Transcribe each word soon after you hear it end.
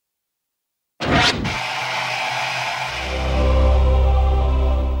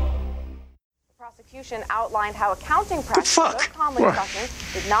prosecution outlined how accounting practices fuck? of Conley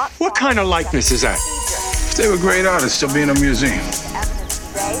Productions did not. What kind of likeness is that? If they were great artists, they'll be in a museum. Evidence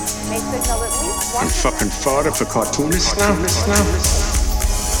today may signal at least one. I'm fucking fodder for cartoonists now.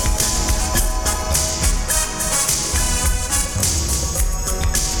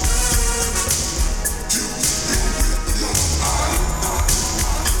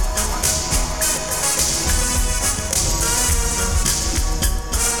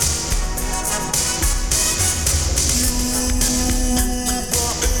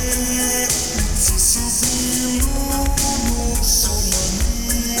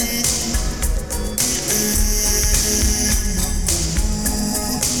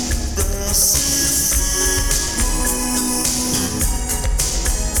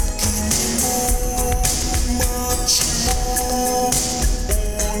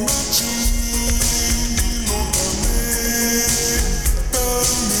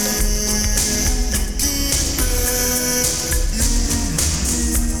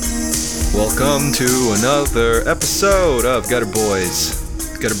 Welcome to another episode of Gutter Boys.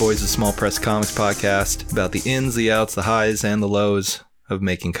 Gutter Boys is a small press comics podcast about the ins, the outs, the highs, and the lows of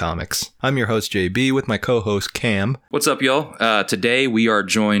making comics. I'm your host, JB, with my co-host, Cam. What's up, y'all? Today we are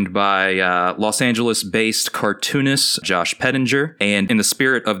joined by Los Angeles-based cartoonist Josh Pettinger, and in the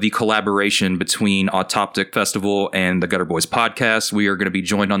spirit of the collaboration between Autoptic Festival and the Gutter Boys podcast, we are going to be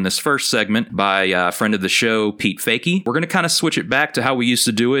joined on this first segment by a friend of the show, Pete Fakey. We're going to kind of switch it back to how we used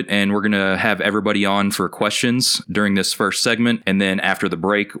to do it, and we're going to have everybody on for questions during this first segment, and then after the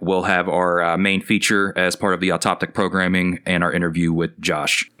break, we'll have our main feature as part of the Autoptic programming and our interview with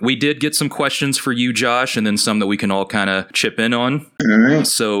Josh. We did get some questions for you, Josh, and then some that we can all kind of chip in on. All right.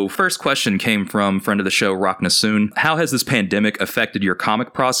 So first question came from friend of the show, Rock Nasoon. How has this pandemic affected your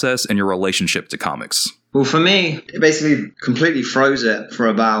comic process and your relationship to comics? Well, for me, it basically completely froze it for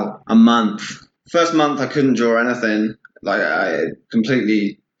about a month. First month, I couldn't draw anything. Like, I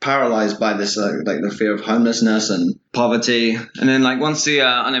completely paralyzed by this, like the fear of homelessness and poverty. And then, like, once the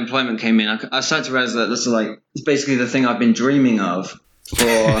unemployment came in, I started to realize that this is like, it's basically the thing I've been dreaming of for,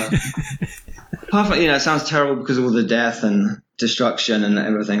 apart from, it sounds terrible because of all the death and destruction and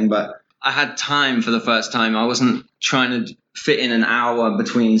everything, but I had time for the first time. I wasn't trying to fit in an hour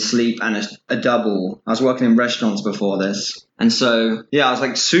between sleep and a double. I was working in restaurants before this. And so, yeah, I was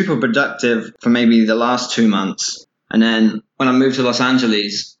like super productive for maybe the last 2 months. And then when I moved to Los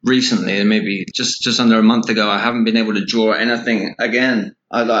Angeles recently, and maybe just under a month ago, I haven't been able to draw anything again.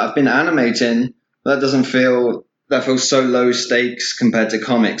 I've been animating, but that feels so low stakes compared to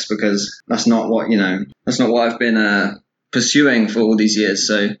comics, because that's not what I've been pursuing for all these years.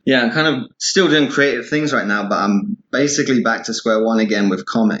 So yeah, I'm kind of still doing creative things right now, but I'm basically back to square one again with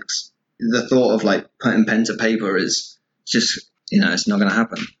comics. The thought of like putting pen to paper is just, it's not going to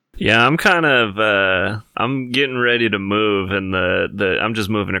happen. Yeah, I'm kind of, I'm getting ready to move, and I'm just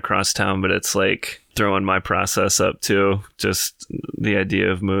moving across town, but it's like throwing my process up too, just the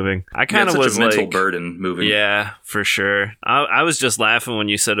idea of moving. I kind of was a mental like, burden moving. Yeah, for sure. I was just laughing when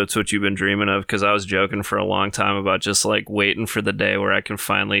you said it's what you've been dreaming of, because I was joking for a long time about just like waiting for the day where I can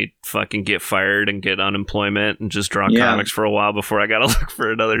finally fucking get fired and get unemployment and just draw comics for a while before I gotta look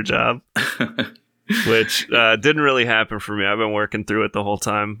for another job. Which didn't really happen for me. I've been working through it the whole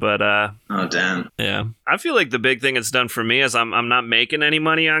time, but oh damn. Yeah, I feel like the big thing it's done for me is I'm not making any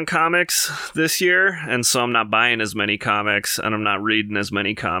money on comics this year, and so I'm not buying as many comics, and I'm not reading as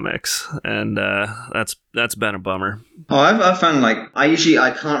many comics, and that's been a bummer. Oh, I've found like I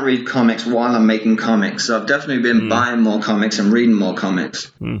can't read comics while I'm making comics, so I've definitely been buying more comics and reading more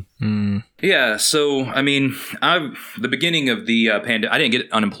comics. Yeah, so, I mean, the beginning of the pandemic, I didn't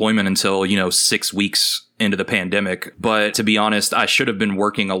get unemployment until, 6 weeks into the pandemic. But to be honest, I should have been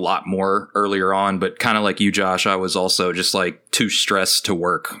working a lot more earlier on. But kind of like you, Josh, I was also just like too stressed to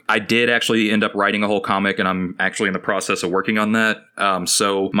work. I did actually end up writing a whole comic, and I'm actually in the process of working on that.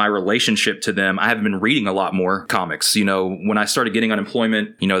 So my relationship to them, I have been reading a lot more comics. When I started getting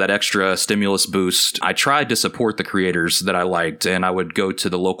unemployment, that extra stimulus boost, I tried to support the creators that I liked, and I would go to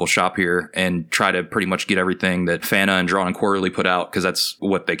the local shop here and try to pretty much get everything that Fana and Drawn and Quarterly put out, because that's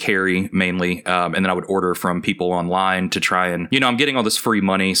what they carry mainly. And then I would order from people online to try and, I'm getting all this free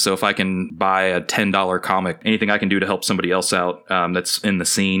money. So if I can buy a $10 comic, anything I can do to help somebody else out that's in the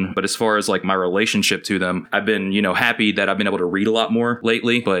scene. But as far as like my relationship to them, I've been, happy that I've been able to read a lot more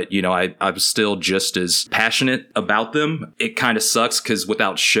lately. But, I'm still just as passionate about them. It kind of sucks because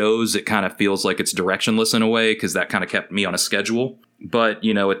without shows, it kind of feels like it's directionless in a way, because that kind of kept me on a schedule. But,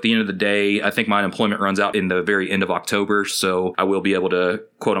 you know, at the end of the day, I think my unemployment runs out in the very end of October. So I will be able to,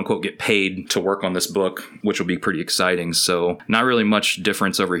 quote unquote, get paid to work on this book, which will be pretty exciting. So not really much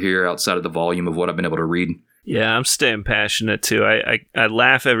difference over here outside of the volume of what I've been able to read. Yeah, I'm staying passionate too. I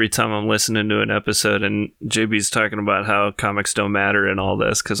laugh every time I'm listening to an episode and JB's talking about how comics don't matter and all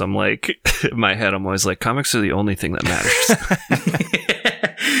this, because I'm like, in my head, I'm always like, comics are the only thing that matters.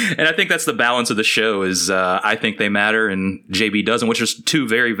 And I think that's the balance of the show is I think they matter and JB doesn't, which is two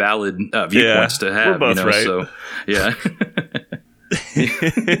very valid viewpoints to have. We're both right. So, yeah.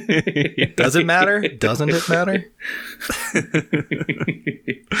 Does it matter? Doesn't it matter?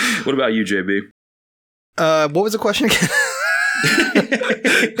 What about you, JB? What was the question again?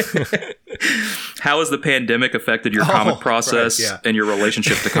 How has the pandemic affected your comic process and your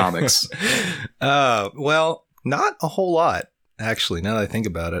relationship to comics? Well, not a whole lot, actually, now that I think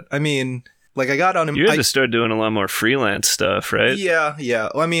about it. I mean, like I got You had to start doing a lot more freelance stuff, right? Yeah.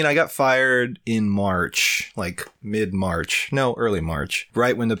 Well, I mean, I got fired in March, like mid-March. No, early March,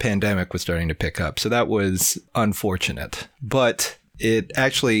 right when the pandemic was starting to pick up. So that was unfortunate. But it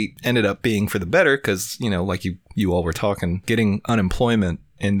actually ended up being for the better because, you know, like you all were talking, getting unemployment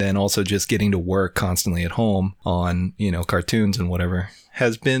and then also just getting to work constantly at home on, you know, cartoons and whatever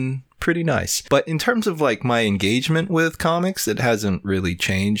has been pretty nice. But in terms of like my engagement with comics, it hasn't really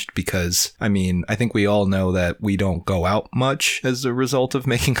changed because, I mean, I think we all know that we don't go out much as a result of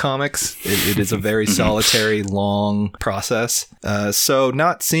making comics. It is a very solitary, long process. So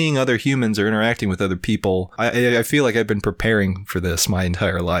not seeing other humans or interacting with other people, I feel like I've been preparing for this my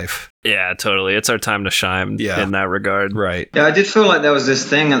entire life. Yeah, totally. It's our time to shine in that regard. Right. Yeah, I did feel like there was this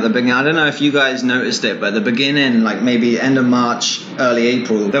thing at the beginning. I don't know if you guys noticed it, but at the beginning, like maybe end of March, early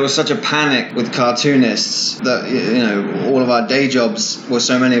April, there was such a panic with cartoonists that, you know, all of our day jobs, well,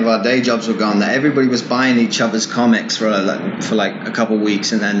 so many of our day jobs were gone that everybody was buying each other's comics for like a couple of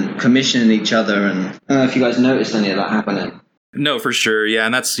weeks and then commissioning each other. And I don't know if you guys noticed any of that happening. No, for sure. Yeah.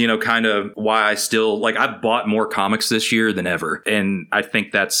 And that's, you know, kind of why I still like I've bought more comics this year than ever. And I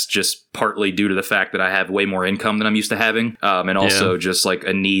think that's just partly due to the fact that I have way more income than I'm used to having. And also just like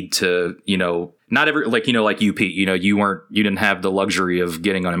a need to, you know, not every, like, you know, like you, Pete, you know, you didn't have the luxury of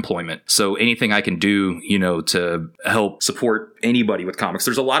getting unemployment. So anything I can do, you know, to help support anybody with comics.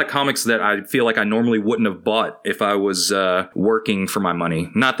 There's a lot of comics that I feel like I normally wouldn't have bought if I was working for my money.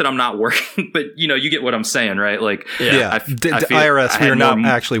 Not that I'm not working, but, you know, you get what I'm saying, right? Like, I feel IRS, we're not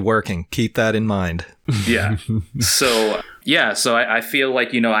actually working. Keep that in mind. Yeah. So I feel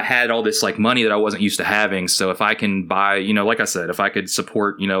like, you know, I had all this like money that I wasn't used to having. So if I can buy, you know, like I said, if I could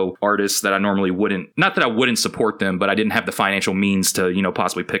support, you know, artists that I normally wouldn't, not that I wouldn't support them, but I didn't have the financial means to, you know,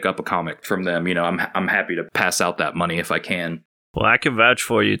 possibly pick up a comic from them, you know, I'm happy to pass out that money if I can. Well, I can vouch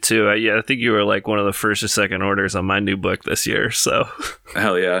for you too. I think you were like one of the first or second orders on my new book this year. So,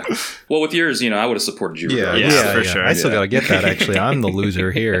 hell yeah. Well, with yours, you know, I would have supported you. Yeah, for sure. I still got to get that. Actually, I'm the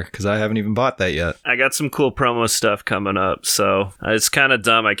loser here because I haven't even bought that yet. I got some cool promo stuff coming up, so it's kind of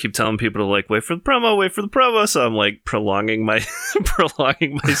dumb. I keep telling people to like wait for the promo. So I'm like prolonging my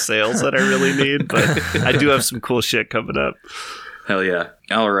sales that I really need, but I do have some cool shit coming up. Hell yeah.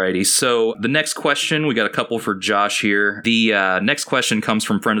 Alrighty. So the next question, we got a couple for Josh here. The next question comes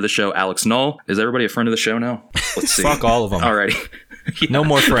from friend of the show, Alex Knoll. Is everybody a friend of the show now? Let's see. Fuck all of them. Alrighty. Yeah. No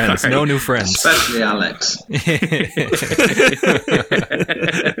more friends. Right. No new friends. Especially Alex.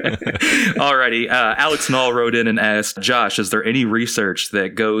 Alrighty. Alex Knoll wrote in and asked, Josh, is there any research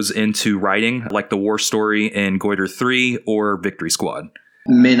that goes into writing, like the war story in Goiter 3 or Victory Squad?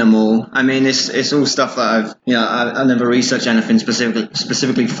 Minimal. I mean, it's all stuff that I've never researched anything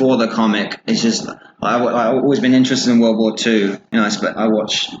specifically for the comic. It's just I've always been interested in World War II. You know, I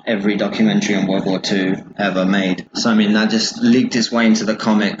watch every documentary on World War II ever made. So I mean, that just leaked its way into the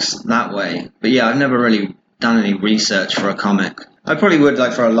comics that way. But yeah, I've never really done any research for a comic. I probably would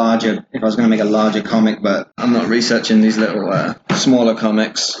like for if I was going to make a larger comic, but I'm not researching these little smaller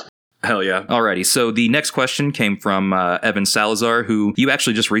comics. Hell yeah. Alrighty. So the next question came from Evan Salazar, who you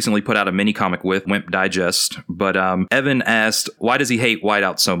actually just recently put out a mini comic with, Wimp Digest. But Evan asked, why does he hate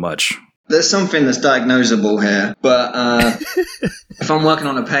Whiteout so much? There's something that's diagnosable here, but if I'm working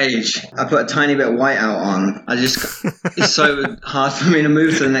on a page, I put a tiny bit of whiteout on. It's so hard for me to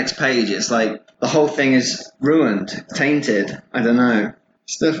move to the next page. It's like the whole thing is ruined, tainted. I don't know.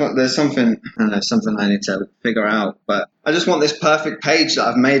 There's something I need to figure out, but I just want this perfect page that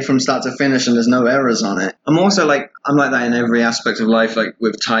I've made from start to finish and there's no errors on it. I'm like that in every aspect of life, like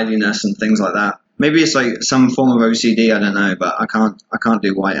with tidiness and things like that. Maybe it's like some form of OCD, I don't know, but I can't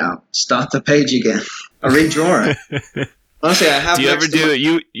do whiteout. Start the page again. I redraw it. Honestly, I have. Do you ever do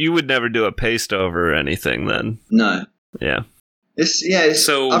it? You would never do a paste over or anything then? No. Yeah.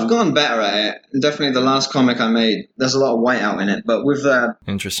 So- I've gotten better at it. Definitely the last comic I made, there's a lot of whiteout in it, but with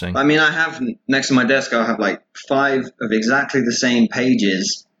Interesting. I mean, I have next to my desk, I'll have like 5 of exactly the same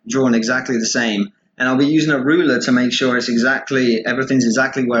pages, drawn exactly the same, and I'll be using a ruler to make sure everything's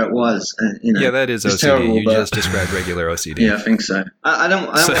exactly where it was. Yeah, that is it's OCD. terrible, You but- just described regular OCD. Yeah, I think so. I don't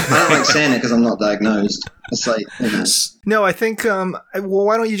like saying it because I'm not diagnosed. It's like, No, I think, well,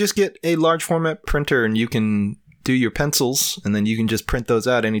 why don't you just get a large format printer and you can do your pencils and then you can just print those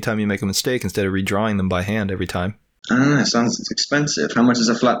out anytime you make a mistake instead of redrawing them by hand every time. I don't know. It sounds expensive. How much is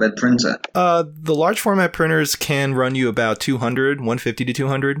a flatbed printer? The large format printers can run you about 150 to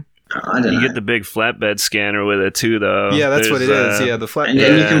 200. I don't You know. get the big flatbed scanner with it too, though. Yeah, that's what it There's, is. Yeah, the flat. and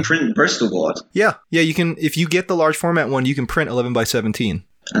yeah. you can print Bristol board. Yeah, you can. If you get the large format one, you can print 11 by 17.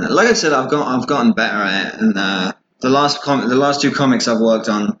 And like I said, I've gotten better at it. And the last 2 comics I've worked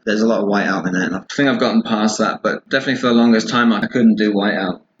on, there's a lot of whiteout in it. And I think I've gotten past that, but definitely for the longest time, I couldn't do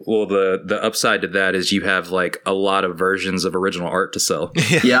whiteout. Well, the upside to that is you have like a lot of versions of original art to sell.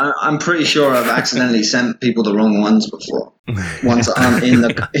 Yeah, I'm pretty sure I've accidentally sent people the wrong ones before. Ones that aren't in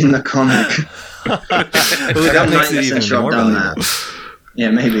the comic. That makes it even sure more I've done valuable. that. Yeah,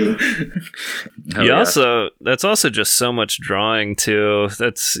 maybe. Hell yeah. That's also just so much drawing too.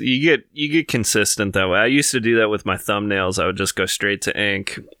 You get consistent that way. I used to do that with my thumbnails. I would just go straight to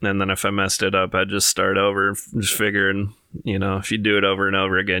ink, and then if I messed it up, I'd just start over, just figuring, if you do it over and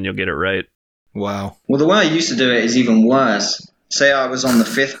over again, you'll get it right. Wow. Well, the way I used to do it is even worse. Say I was on the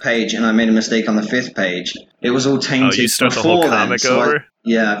 5th page and I made a mistake on the 5th page. It was all tainted Oh, you start the before whole then. comic So over?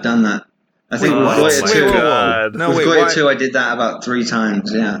 Yeah, I've done that. I think with what? Goya Wait, 2, whoa, whoa. God. No, with wait, Goya why, 2, I did that about 3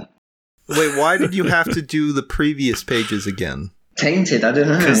 times. Yeah, wait, why did you have to do the previous pages again? tainted. I don't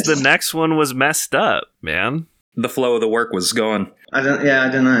know. Because the next one was messed up, man. The flow of the work was gone. I don't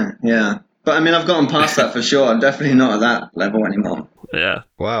know. Yeah, but I mean, I've gotten past that for sure. I'm definitely not at that level anymore. Yeah.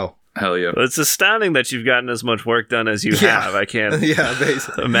 Wow. Hell yeah. It's astounding that you've gotten as much work done as you Yeah. have. I can't Yeah,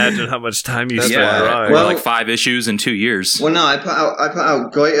 basically. imagine how much time you That's spent wild. drawing. Well- like 5 issues in 2 years. Well, no, I put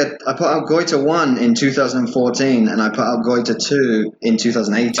out Goita 1 in 2014, and I put out Goita 2 in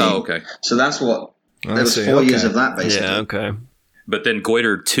 2018. Oh, okay. So that's what. I There was see, 4 years okay. of that basically. Yeah, okay. But then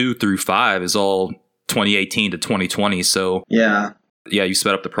Goiter 2 through 5 is all 2018 to 2020. So Yeah. yeah, you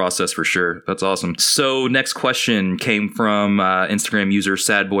sped up the process for sure. That's awesome. So next question came from Instagram user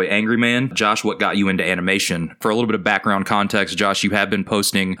SadBoyAngryMan. Josh, what got you into animation? For a little bit of background context, Josh, you have been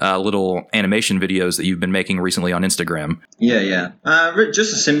posting little animation videos that you've been making recently on Instagram. Yeah.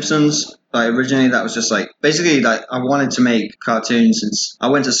 Just The Simpsons. Like originally, that was just like basically like I wanted to make cartoons since I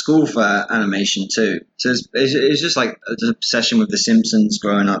went to school for animation too. So it's just like an obsession with The Simpsons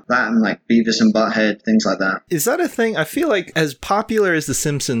growing up. That and like Beavis and Butthead, things like that. Is that a thing? I feel like as popular as The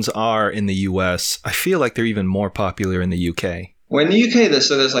Simpsons are in the US, I feel like they're even more popular in the UK. Well, in the UK,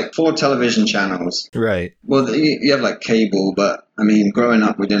 there's like 4 television channels. Right. Well, you have like cable, but I mean, growing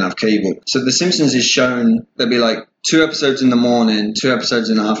up, we didn't have cable. So The Simpsons is shown, there'll be like 2 episodes in the morning, 2 episodes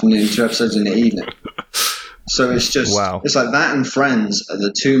in the afternoon, 2 episodes in the evening. So it's just, Wow. It's like that and Friends are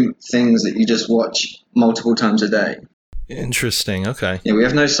the 2 things that you just watch multiple times a day. Interesting. Okay. Yeah, we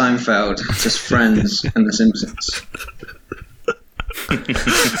have no Seinfeld, just Friends and The Simpsons.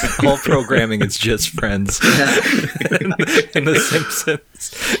 All programming is just Friends. And The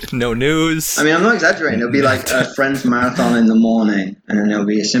Simpsons. No news. I mean, I'm not exaggerating. It'll be like a Friends marathon in the morning, and then there'll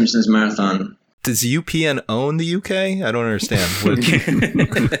be a Simpsons marathon. Does UPN own the UK? I don't understand. What,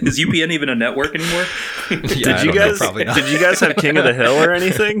 Is UPN even a network anymore? yeah, Did you guys have King of the Hill or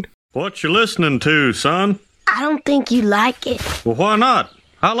anything? What you listening to, son? I don't think you like it. Well, why not?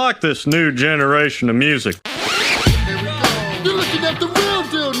 I like this new generation of music. You're looking at the real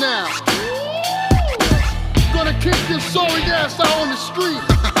deal now. Gonna kick your sorry ass out on the street.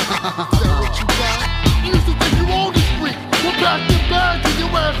 That what you got? You used to think you owned the street. Well, pack your bags and your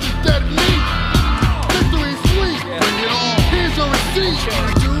ass is dead meat. Victory is sweet. Bring it on. Here's your receipt.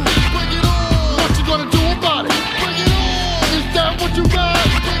 Bring it on. What you gonna do about it? Bring it on. Is that what you got?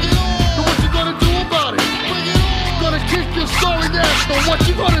 Bring it on. And what you gonna do about it? Bring it on. Gonna kick your sorry ass, so what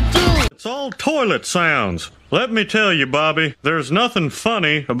you gonna do? It's all toilet sounds. Let me tell you, Bobby, there's nothing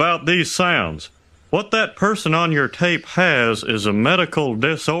funny about these sounds. What that person on your tape has is a medical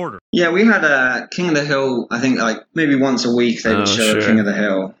disorder. Yeah, we had King of the Hill, I think like maybe once a week they would show sure. King of the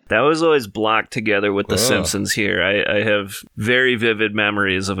Hill. That was always blocked together with The Oh. Simpsons here. I have very vivid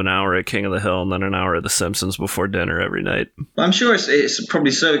memories of an hour at King of the Hill and then an hour at The Simpsons before dinner every night. But I'm sure it's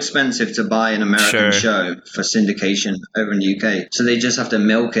probably so expensive to buy an American Sure. show for syndication over in the UK. So they just have to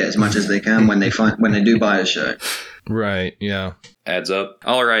milk it as much as they can when they do buy a show. Right, yeah. Adds up.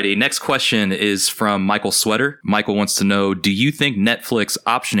 Alrighty, next question is from Michael Sweater. Michael wants to know, do you think Netflix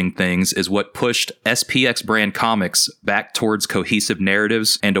optioning things is what pushed SPX brand comics back towards cohesive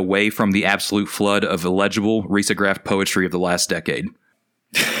narratives and away from the absolute flood of illegible, risographed poetry of the last decade?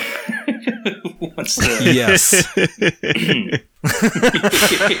 Yes.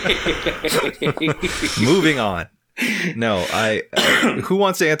 Moving on. No, who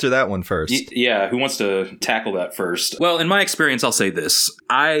wants to answer that one first? Yeah, who wants to tackle that first? Well, in my experience, I'll say this.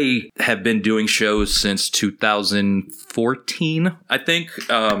 I have been doing shows since 2014, I think.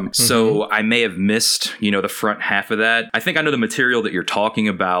 So I may have missed, the front half of that. I think I know the material that you're talking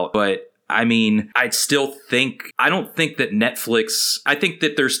about, but I mean, I don't think that Netflix, I think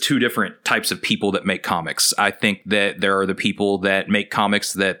that there's two different types of people that make comics. I think that there are the people that make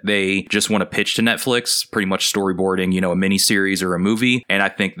comics that they just want to pitch to Netflix, pretty much storyboarding, a miniseries or a movie. And I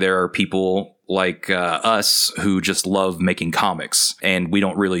think there are people like us who just love making comics, and we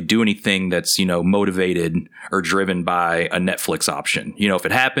don't really do anything that's, motivated or driven by a Netflix option. If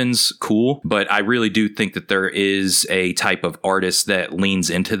it happens, cool. But I really do think that there is a type of artist that leans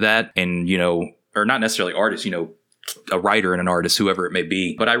into that, and, or not necessarily artists, a writer and an artist, whoever it may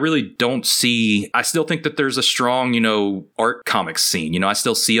be. But I really don't I still think that there's a strong, art comics scene. I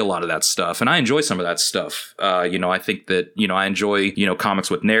still see a lot of that stuff, and I enjoy some of that stuff. I think that, I enjoy,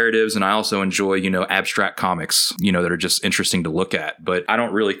 comics with narratives, and I also enjoy, abstract comics, that are just interesting to look at. But I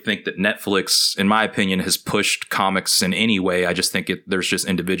don't really think that Netflix, in my opinion, has pushed comics in any way. I just think there's just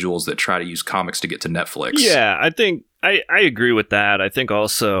individuals that ttry to use comics to get to Netflix. Yeah, I think I agree with that. I think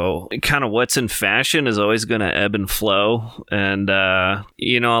also kind of what's in fashion is always going to ebb and flow. And, a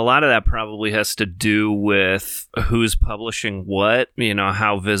lot of that probably has to do with who's publishing what,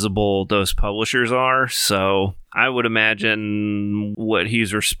 how visible those publishers are. So I would imagine what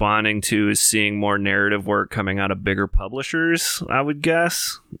he's responding to is seeing more narrative work coming out of bigger publishers, I would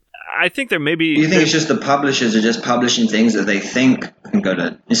guess. I think there may be... Do you think it's just the publishers are just publishing things that they think can go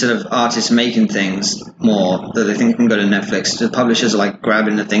to... Instead of artists making things more that they think can go to Netflix, the publishers are like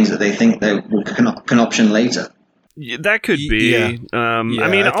grabbing the things that they think they can option later. Yeah, that could be. Yeah. I mean,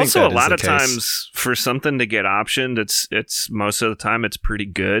 I think also a that lot is of the case. times for something to get optioned, it's most of the time it's pretty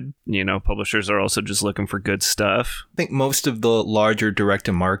good. Publishers are also just looking for good stuff. I think most of the larger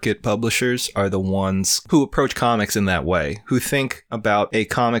direct-to-market publishers are the ones who approach comics in that way, who think about a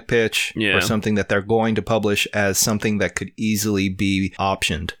comic pitch or something that they're going to publish as something that could easily be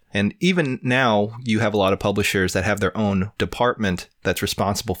optioned. And even now, you have a lot of publishers that have their own department that's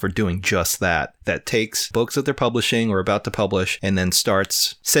responsible for doing just that. That takes books that they're publishing or about to publish and then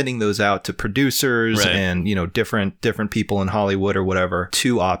starts sending those out to producers and, different people in Hollywood or whatever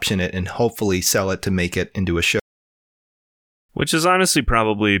to option it and hopefully sell it to make it into a show. Which is honestly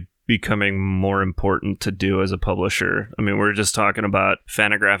probably becoming more important to do as a publisher. I mean, we're just talking about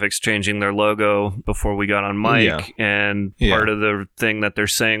Fantagraphics changing their logo before we got on mic, and part of the thing that they're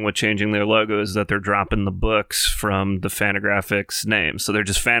saying with changing their logo is that they're dropping the books from the Fantagraphics name. So they're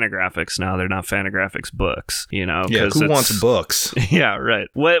just Fantagraphics now. They're not Fantagraphics books, Yeah, who wants books? Yeah, right.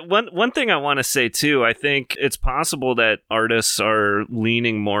 One thing I want to say too, I think it's possible that artists are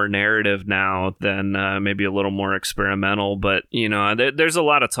leaning more narrative now than maybe a little more experimental, but there's a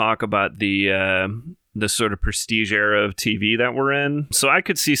lot of talk about the sort of prestige era of TV that we're in. So I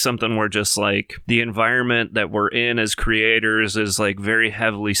could see something where just like the environment that we're in as creators is like very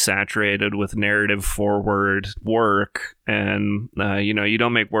heavily saturated with narrative forward work. And, you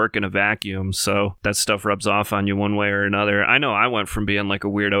don't make work in a vacuum. So that stuff rubs off on you one way or another. I know I went from being like a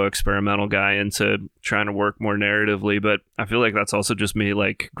weirdo experimental guy into trying to work more narratively, but I feel like that's also just me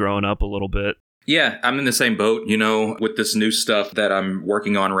like growing up a little bit. Yeah, I'm in the same boat, with this new stuff that I'm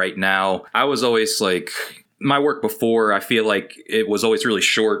working on right now. I was always like, my work before, I feel like it was always really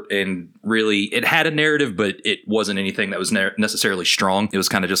short and really, it had a narrative, but it wasn't anything that was necessarily strong. It was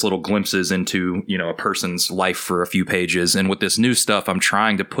kind of just little glimpses into, a person's life for a few pages. And with this new stuff, I'm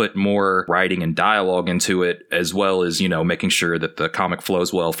trying to put more writing and dialogue into it, as well as, making sure that the comic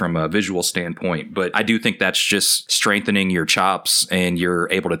flows well from a visual standpoint. But I do think that's just strengthening your chops and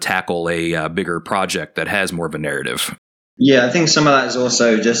you're able to tackle a bigger project that has more of a narrative. Yeah, I think some of that is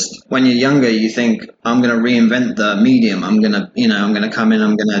also just when you're younger, you think, I'm going to reinvent the medium. I'm going to come in,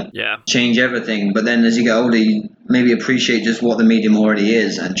 I'm going to change everything. But then as you get older, you maybe appreciate just what the medium already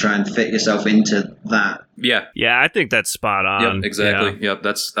is and try and fit yourself into that. Yeah. Yeah, I think that's spot on. Yep, exactly. Yeah.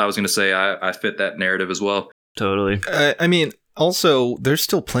 Yep. I was going to say, I fit that narrative as well. Totally. I mean, also, there's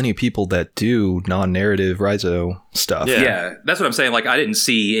still plenty of people that do non-narrative Riso stuff. Yeah, that's what I'm saying. Like, I didn't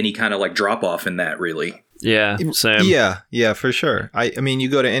see any kind of like drop off in that, really. Yeah, same. Yeah, for sure. I mean, you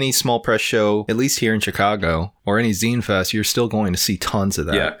go to any small press show, at least here in Chicago, or any Zine Fest, you're still going to see tons of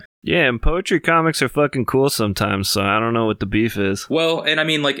that. Yeah. Yeah, and poetry comics are fucking cool sometimes, so I don't know what the beef is. Well, and I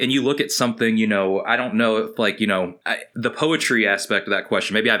mean, like, and you look at something, you know, I don't know if, like, you know, the poetry aspect of that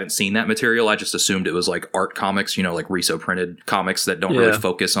question, maybe I haven't seen that material. I just assumed it was like art comics, you know, like Riso printed comics that don't really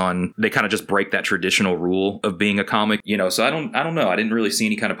focus on, they kind of just break that traditional rule of being a comic, you know, so I don't know. I didn't really see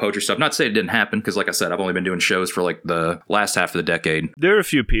any kind of poetry stuff. Not to say it didn't happen, because like I said, I've only been doing shows for like the last half of the decade. There are a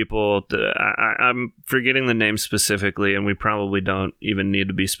few people that I'm forgetting the name specifically, and we probably don't even need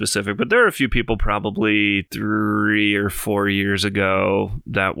to be specific, but there are a few people probably 3 or 4 years ago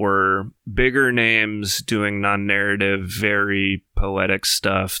that were bigger names doing non-narrative, very poetic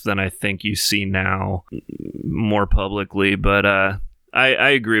stuff than I think you see now more publicly. But I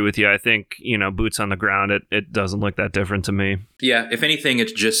agree with you. I think, you know, boots on the ground, it doesn't look that different to me. Yeah, if anything,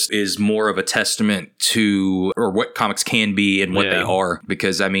 it just is more of a testament to, or what comics can be and what they are.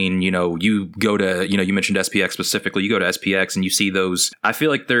 Because, I mean, you know, you go to, you know, you mentioned SPX specifically, you go to SPX and you see those. I feel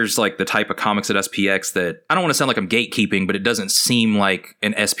like there's like the type of comics at SPX that, I don't want to sound like I'm gatekeeping, but it doesn't seem like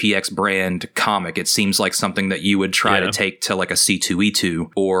an SPX brand comic. It seems like something that you would try to take to like a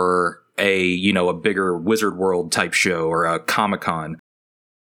C2E2 or a, you know, a bigger Wizard World type show or a Comic-Con.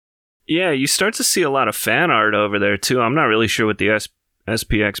 Yeah, you start to see a lot of fan art over there too. I'm not really sure what the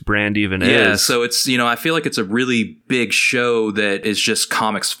SPX brand even is. Yeah, so it's, you know, I feel like it's a really big show that is just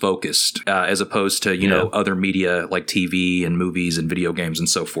comics focused as opposed to, you know, other media like TV and movies and video games and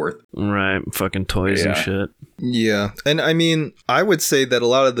so forth. Right, fucking toys and shit. Yeah, and I mean, I would say that a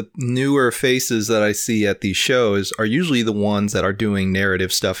lot of the newer faces that I see at these shows are usually the ones that are doing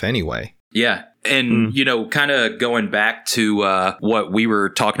narrative stuff anyway. Yeah. And, you know, kind of going back to what we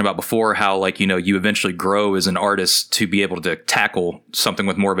were talking about before, how, like, you know, you eventually grow as an artist to be able to tackle something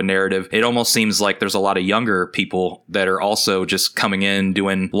with more of a narrative. It almost seems like there's a lot of younger people that are also just coming in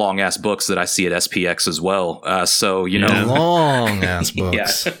doing long ass books that I see at SPX as well. So, you know, long ass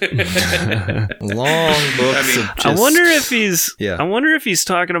books, long books. I wonder if he's, I wonder if he's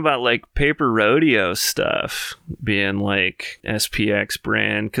talking about like Paper Rodeo stuff being like SPX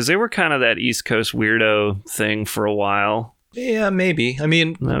brand, because they were kind of that East Coast weirdo thing for a while. Yeah, maybe. I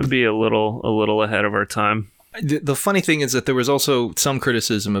mean, that would be a little ahead of our time. The funny thing is that there was also some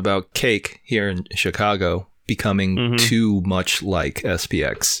criticism about Cake here in Chicago becoming too much like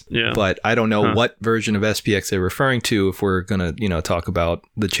SPX. Yeah. But I don't know what version of SPX they're referring to if we're going to, you know, talk about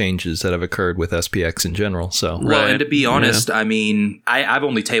the changes that have occurred with SPX in general. So, well, and to be honest, I mean, I've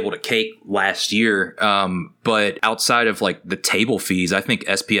only tabled a Cake last year, but outside of like the table fees, I think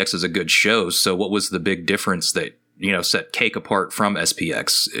SPX is a good show. So what was the big difference that, you know, set Cake apart from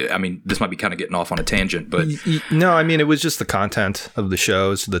SPX? I mean, this might be kind of getting off on a tangent, but no, I mean, it was just the content of the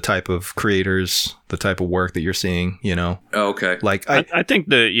shows, the type of creators, the type of work that you're seeing, you know. Oh, okay. Like I think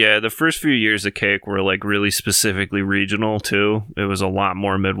the first few years of Cake were like really specifically regional too. It was a lot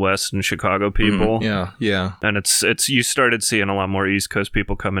more Midwest and Chicago people. Yeah. And it's you started seeing a lot more East Coast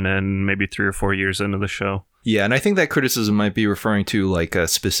people coming in maybe 3 or 4 years into the show. Yeah, and I think that criticism might be referring to like a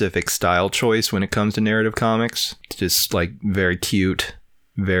specific style choice when it comes to narrative comics. It's just like very cute,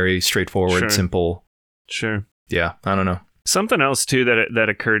 very straightforward, simple. Sure. Yeah, I don't know. Something else too that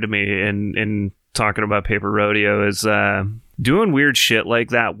occurred to me in talking about Paper Rodeo is doing weird shit like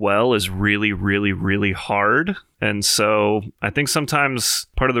that well is really, really, really hard. And so I think sometimes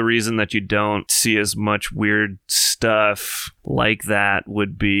part of the reason that you don't see as much weird stuff like that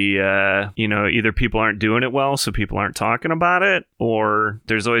would be, you know, either people aren't doing it well, so people aren't talking about it, or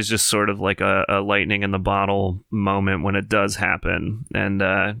there's always just sort of like a lightning in the bottle moment when it does happen. And,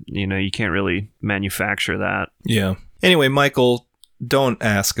 you know, you can't really manufacture that. Yeah. Anyway, Michael, don't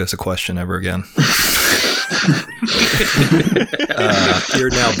ask us a question ever again.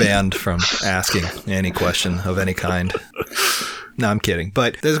 You're now banned from asking any question of any kind. No, I'm kidding.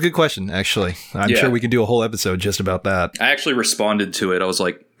 But that's a good question, actually. I'm sure we could do a whole episode just about that. I actually responded to it. I was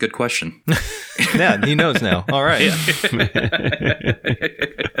like, good question. Yeah, he knows now. All right.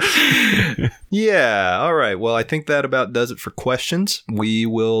 Yeah, all right. Well, I think that about does it for questions. We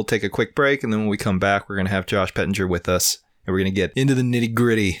will take a quick break, and then when we come back, we're going to have Josh Pettinger with us. And we're going to get into the nitty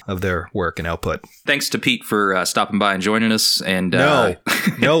gritty of their work and output. Thanks to Pete for stopping by and joining us. And no.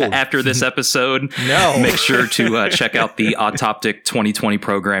 After this episode, make sure to check out the Autoptic 2020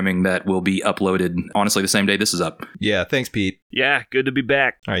 programming that will be uploaded, honestly, the same day this is up. Yeah, thanks, Pete. Yeah, good to be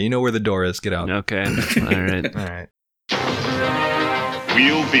back. All right, you know where the door is. Get out. Okay. All right. All right.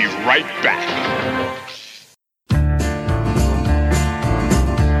 We'll be right back.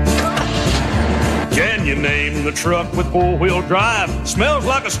 Can you name in the truck with four-wheel drive. Smells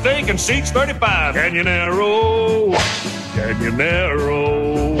like a steak and seats 35. Canyonero,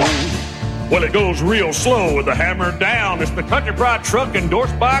 Canyonero. Well, it goes real slow with the hammer down. It's the Country Pride truck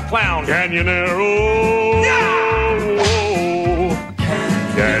endorsed by a clown. Canyonero,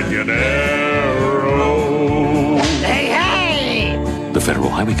 Canyonero. Hey, hey! The Federal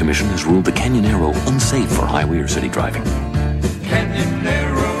Highway Commission has ruled the Canyonero unsafe for highway or city driving.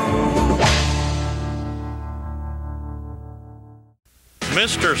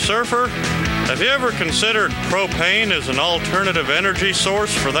 Mr. Surfer, have you ever considered propane as an alternative energy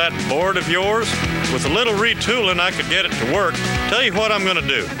source for that board of yours? With a little retooling, I could get it to work. Tell you what I'm going to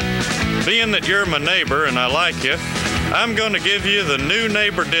do. Being that you're my neighbor and I like you, I'm going to give you the new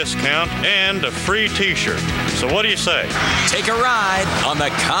neighbor discount and a free t-shirt. So what do you say? Take a ride on the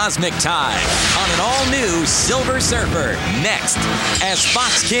Cosmic Tide on an all-new Silver Surfer next as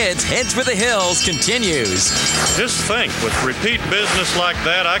Fox Kids Heads for the Hills continues. Just think, with repeat business like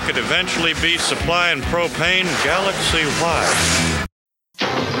that, I could eventually be supplying propane galaxy-wide.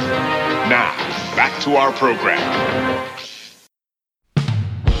 Now, back to our program.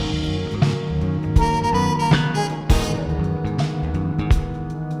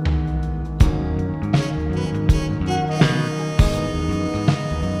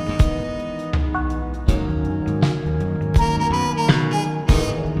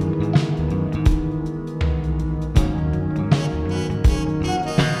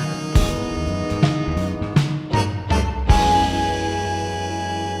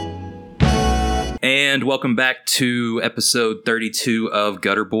 And welcome back to episode 32 of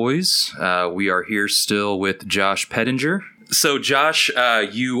Gutter Boys. We are here still with Josh Pettinger. So, Josh,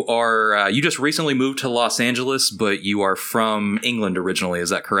 you just recently moved to Los Angeles, but you are from England originally. Is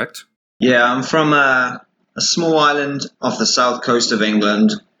that correct? Yeah, I'm from a small island off the south coast of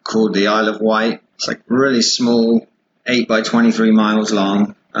England called the Isle of Wight. It's like really small, 8 by 23 miles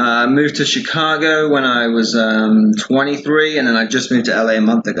long. I moved to Chicago when I was 23, and then I just moved to LA a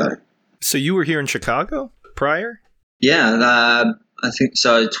month ago. So you were here in Chicago prior? Yeah, I think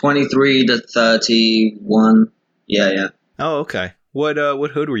so. 23 to 31. Yeah. Oh, okay. What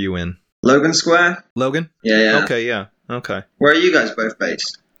hood were you in? Logan Square. Logan? Yeah. Okay, yeah. Okay. Where are you guys both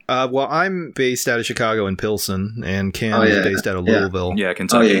based? Well, I'm based out of Chicago in Pilsen, and Cam is based out of Louisville. Yeah,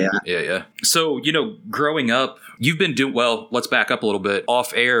 Kentucky. Oh, Yeah. So, growing up, you've been doing, well, let's back up a little bit.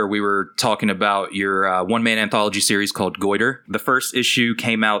 Off air, we were talking about your one-man anthology series called Goiter. The first issue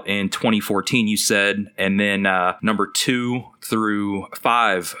came out in 2014, you said, and then number 2 through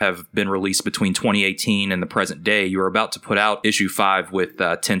 5 have been released between 2018 and the present day. You were about to put out issue 5 with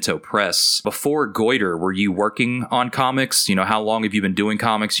Tinto Press. Before Goiter, were you working on comics? How long have you been doing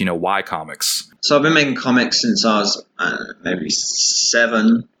comics? Why comics? So I've been making comics since I was maybe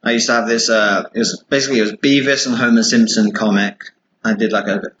 7. I used to have this, it was Beavis and Homer Simpson comic. I did like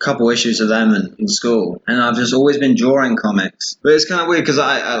a couple issues of them in school, and I've just always been drawing comics. But it's kind of weird because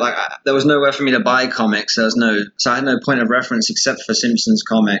there was nowhere for me to buy comics. So I had no point of reference except for Simpsons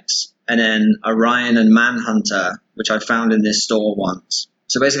comics, and then Orion and Manhunter, which I found in this store once.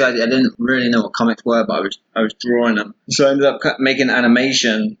 So basically, I didn't really know what comics were, but I was drawing them. So I ended up making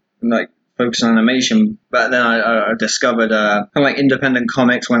animation, focus on animation. But then I discovered kind of like independent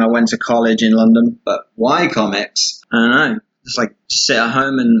comics when I went to college in London. But why comics? I don't know. Just sit at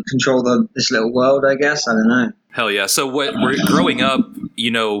home and control this little world, I guess. I don't know. Hell yeah. So growing up,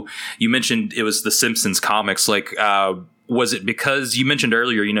 you mentioned it was the Simpsons comics. Was it because you mentioned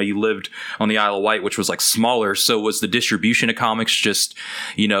earlier, you lived on the Isle of Wight, which was smaller. So was the distribution of comics just,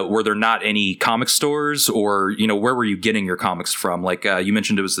 were there not any comic stores, or, where were you getting your comics from? You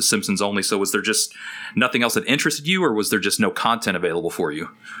mentioned it was the Simpsons only. So was there just nothing else that interested you, or was there just no content available for you?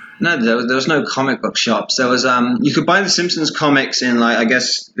 No, there was no comic book shops. There was, you could buy the Simpsons comics in I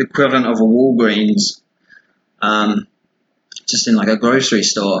guess the equivalent of a Walgreens, just in a grocery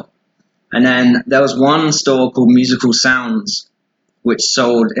store. And then there was one store called Musical Sounds, which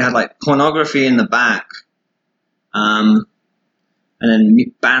it had pornography in the back, and then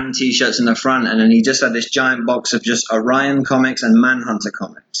band t-shirts in the front, and then he just had this giant box of just Orion comics and Manhunter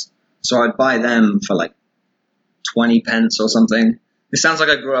comics. So I'd buy them for 20 pence or something. It sounds like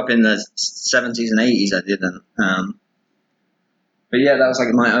I grew up in the 70s and 80s. I didn't. But yeah, that was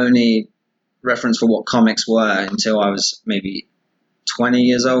my only reference for what comics were until I was maybe 20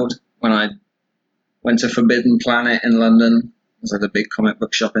 years old, when I went to Forbidden Planet in London. It was the big comic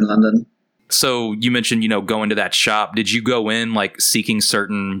book shop in London. So you mentioned, going to that shop. Did you go in seeking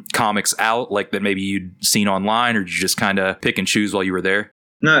certain comics out, that maybe you'd seen online, or did you just kind of pick and choose while you were there?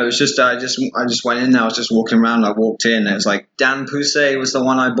 No, it was just I just went in there. I was just walking around. I walked in. It was like Dan Poussey was the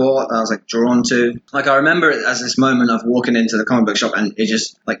one I bought. That I was like drawn to. Like I remember it as this moment of walking into the comic book shop and it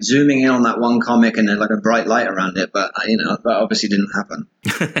just like zooming in on that one comic and then like a bright light around it. But that obviously didn't happen.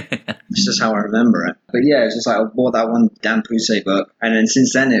 It's just how I remember it. But yeah, it's just like I bought that one Dan Poussey book, and then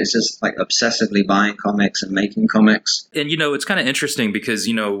since then it's just like obsessively buying comics and making comics. And it's kind of interesting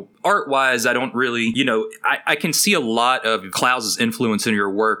because art wise, I don't really I can see a lot of Klaus's influence in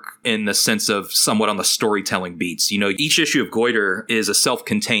your work in the sense of somewhat on the storytelling beats. Each issue of Goiter is a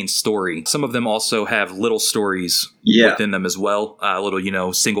self-contained story. Some of them also have little stories within them as well.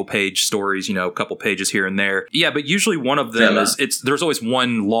 Little single page stories. A couple pages here and there. Yeah, but usually one of them there's always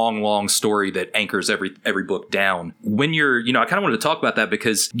one long story that anchors every book down. When you're, I kind of wanted to talk about that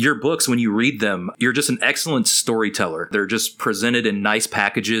because your books, when you read them, you're just an excellent storyteller. They're just presented in nice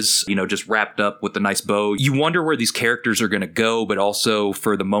packages, just wrapped up with a nice bow. You wonder where these characters are going to go, but also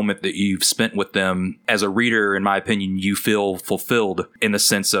for the moment that you've spent with them as a reader, in my opinion, you feel fulfilled in the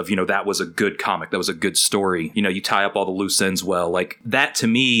sense of, that was a good comic. That was a good story. You tie up all the loose ends well. Like that to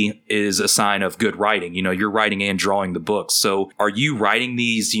me is a sign of good writing. You're writing and drawing the books. So are you writing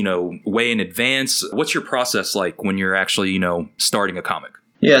these, way in advance? What's your process like when you're actually, starting a comic?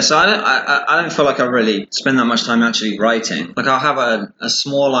 Yeah, so I don't feel like I really spend that much time actually writing. Like I'll have a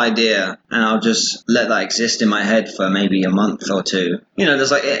small idea and I'll just let that exist in my head for maybe a month or two.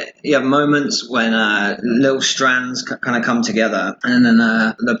 There's like, you have moments when little strands kind of come together, and then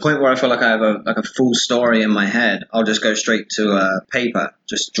the point where I feel like I have a full story in my head, I'll just go straight to paper,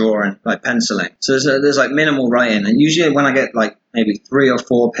 just drawing, like penciling. So there's like minimal writing, and usually when I get like maybe 3 or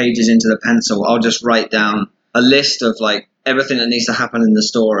 4 pages into the pencil, I'll just write down a list of like everything that needs to happen in the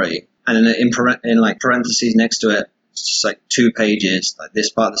story, and then in like parentheses next to it, it's just like 2 pages. Like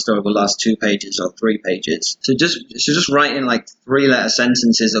this part of the story will last 2 pages or 3 pages. So just write in like 3-letter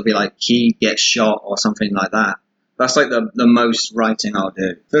sentences. It'll be like key gets shot or something like that. That's like the most writing I'll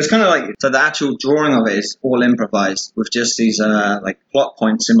do. So it's kind of like, so the actual drawing of it is all improvised with just these like plot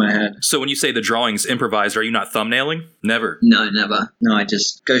points in my head. So when you say the drawing's improvised, are you not thumbnailing? Never. No, never. No, I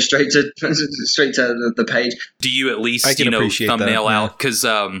just go straight to the page. Do you at least thumbnail out? Because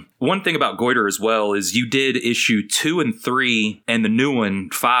one thing about Goiter as well is you did issue 2 and 3 and the new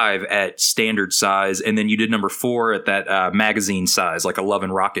one 5 at standard size, and then you did number 4 at that magazine size, like a Love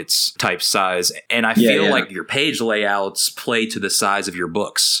and Rockets type size. And I feel like your page layouts play to the size of your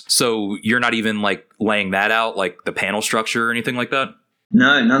books. So you're not even like laying that out, like the panel structure or anything like that? No.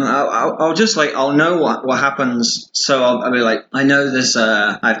 I'll just like, I'll know what happens. So I'll be like, I know this,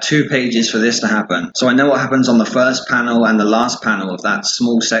 I have 2 pages for this to happen. So I know what happens on the first panel and the last panel of that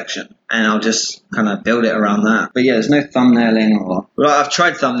small section. And I'll just kind of build it around that. But yeah, there's no thumbnailing well, I've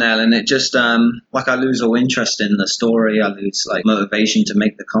tried thumbnailing. It just, like I lose all interest in the story. I lose like motivation to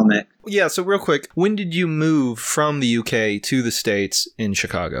make the comic. Yeah. So real quick, when did you move from the UK to the States in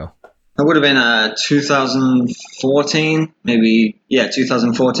Chicago? It would have been 2014, maybe. Yeah,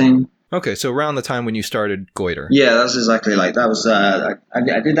 2014. Okay, so around the time when you started Goiter. Yeah, that's exactly like that was. I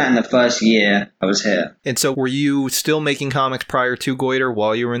did that in the first year I was here. And so, were you still making comics prior to Goiter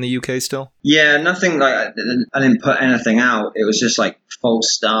while you were in the UK still? Yeah, nothing like I didn't put anything out. It was just like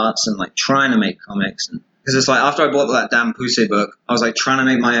false starts and like trying to make comics. Because it's like after I bought that Dan Poussey book, I was like trying to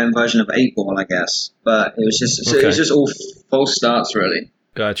make my own version of 8-Ball, I guess. But it was just all false starts, really.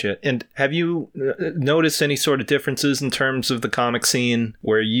 Gotcha. And have you noticed any sort of differences in terms of the comic scene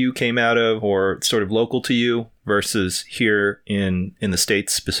where you came out of or sort of local to you versus here in the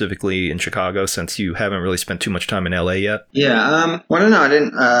States, specifically in Chicago, since you haven't really spent too much time in LA yet? Yeah, well, I don't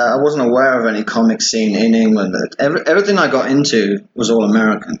know. I wasn't aware of any comic scene in England. Everything I got into was all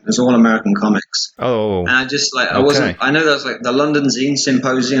American. It was all American comics. Oh. And I just I know there's like the London Zine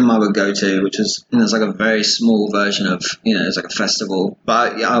Symposium I would go to, which is, it's like a very small version of, it's like a festival.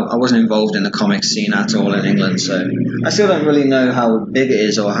 But I wasn't involved in the comic scene at all in England, so I still don't really know how big it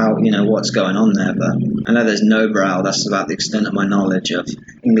is or how, what's going on there, but I know there's Nobrow. That's about the extent of my knowledge of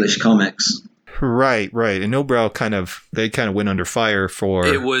English comics. Right. And Nobrow kind of went under fire for...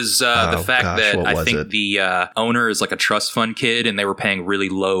 It was the fact that I think the owner is like a trust fund kid, and they were paying really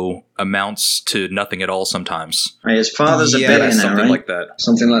low amounts to nothing at all sometimes. Right, his father's a billionaire, something right? like that.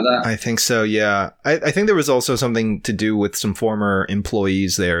 Something like that. I think so, yeah. I think there was also something to do with some former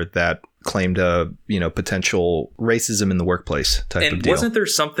employees there that claimed a, potential racism in the workplace type of deal. Wasn't there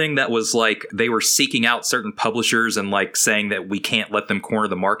something that was like they were seeking out certain publishers and like saying that we can't let them corner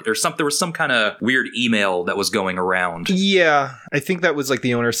the market or something? There was some kind of weird email that was going around. Yeah, I think that was like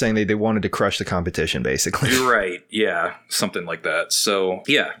the owner saying they wanted to crush the competition, basically. You're right. Yeah, something like that. So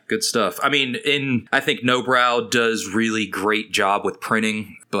yeah, good stuff. I mean, I think No Brow does really great job with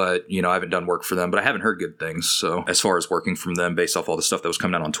printing, but I haven't done work for them, but I haven't heard good things. So as far as working from them based off all the stuff that was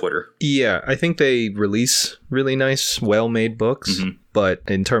coming out on Twitter. Yeah, I think they release really nice, well-made books, but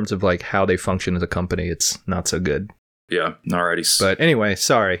in terms of like how they function as a company, it's not so good. Yeah, alrighty. But anyway,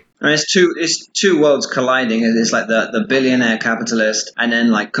 sorry. I mean, it's two worlds colliding. It's like the billionaire capitalist and then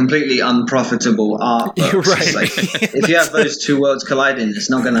like completely unprofitable art books. You're right. It's like, if you have those two worlds colliding, it's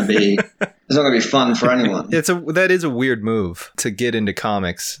not going to be fun for anyone. That is a weird move to get into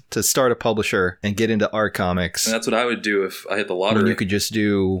comics, to start a publisher and get into art comics. And that's what I would do if I hit the lottery. When you could just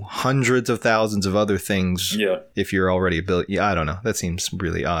do hundreds of thousands of other things. Yeah. If you're already a billion. Yeah, I don't know. That seems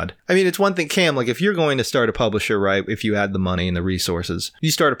really odd. I mean, it's one thing, Cam, like if you're going to start a publisher, right? If you had the money and the resources,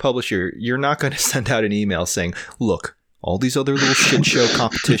 you start a publisher, you're not going to send out an email saying, look, all these other little shit show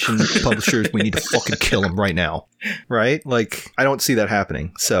competition publishers, we need to fucking kill them right now. Right? Like, I don't see that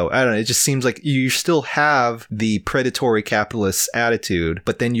happening. So, I don't know. It just seems like you still have the predatory capitalist attitude,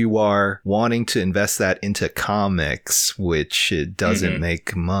 but then you are wanting to invest that into comics, which it doesn't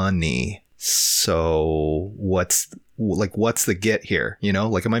make money. So, what's the get here?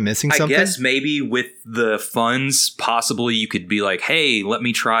 Like, am I missing something? I guess maybe with the funds, possibly you could be like, hey, let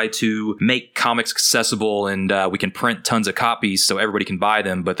me try to make comics accessible and we can print tons of copies so everybody can buy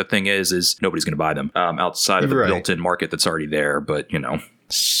them. But the thing is nobody's going to buy them outside of the built-in market that's already there. But,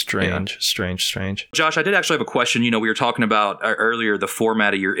 Strange. Josh, I did actually have a question. We were talking about earlier the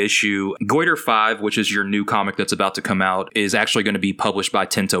format of your issue. Goiter 5, which is your new comic that's about to come out, is actually going to be published by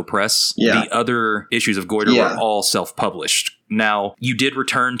Tinto Press. Yeah. The other issues of Goiter were all self-published. Now, you did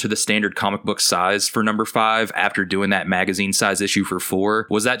return to the standard comic book size for number 5 after doing that magazine size issue for 4.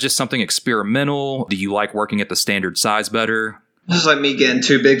 Was that just something experimental? Do you like working at the standard size better? This is like me getting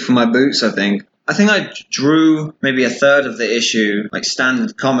too big for my boots, I think. I think I drew maybe a third of the issue, like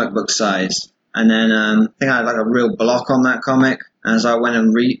standard comic book size. And then I think I had like a real block on that comic. As I went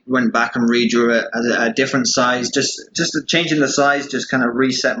and went back and redrew it at a different size, just changing the size just kind of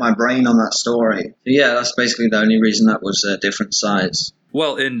reset my brain on that story. So yeah, that's basically the only reason that was a different size.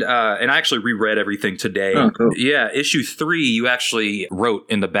 Well, and I actually reread everything today. Oh, cool. Yeah, issue 3, you actually wrote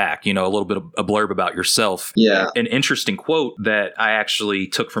in the back, a little bit of a blurb about yourself. Yeah. An interesting quote that I actually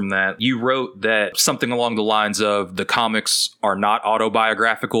took from that. You wrote that something along the lines of the comics are not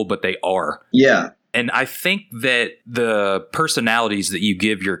autobiographical, but they are. Yeah. And I think that the personalities that you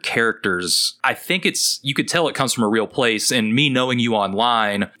give your characters, I think you could tell it comes from a real place. And me knowing you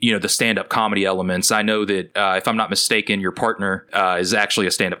online, the stand-up comedy elements, I know that if I'm not mistaken, your partner is actually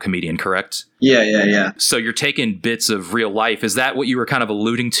a stand-up comedian, correct? Yeah. So you're taking bits of real life. Is that what you were kind of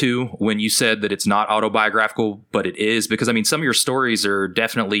alluding to when you said that it's not autobiographical, but it is? Because, I mean, some of your stories are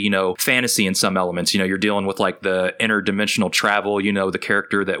definitely, fantasy in some elements. You're dealing with like the interdimensional travel, the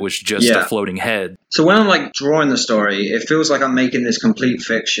character that was just a floating head. So when I'm like drawing the story, it feels like I'm making this complete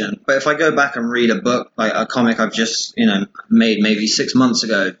fiction. But if I go back and read a book, like a comic I've just, made maybe 6 months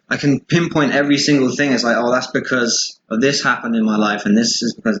ago, I can pinpoint every single thing. It's like, oh, that's because this happened in my life and this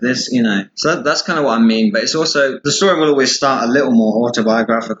is because this, So that's kind of what I mean. But it's also, the story will always start a little more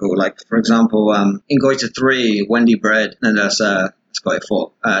autobiographical. Like, for example, in Goiter 3, Wendy Bread, and that's Goiter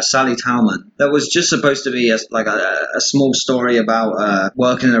 4, Sally Talman. That was just supposed to be a small story about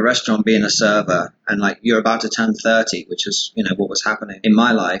working in a restaurant, being a server, and like you're about to turn 30, which is, what was happening in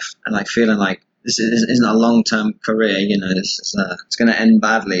my life, and like feeling like this isn't a long-term career, it's going to end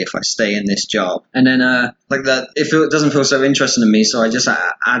badly if I stay in this job. And then, it doesn't feel so interesting to me, so I just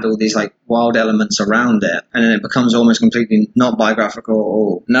add all these, like, wild elements around it, and then it becomes almost completely not biographical at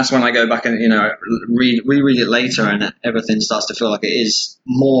all. And that's when I go back and, reread it later, and everything starts to feel like it is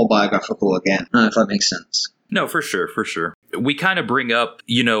more biographical again. I don't know if that makes sense. No, for sure. We kind of bring up,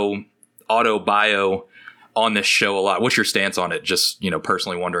 auto-bio on this show a lot. What's your stance on it? Just,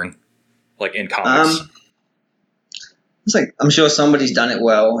 personally wondering. Like in comics? It's like, I'm sure somebody's done it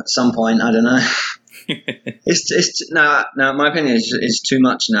well at some point. I don't know. It's now, in my opinion, it's too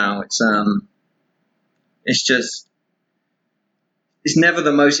much now. It's just, it's never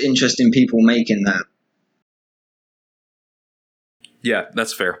the most interesting people making that. Yeah,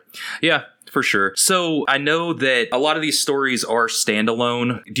 that's fair. Yeah, for sure. So I know that a lot of these stories are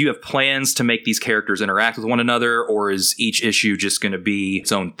standalone. Do you have plans to make these characters interact with one another, or is each issue just going to be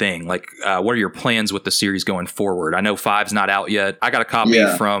its own thing? Like, what are your plans with the series going forward? I know 5's not out yet. I got a copy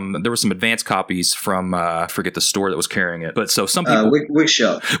there were some advanced copies from, I forget the store that was carrying it. But so some people...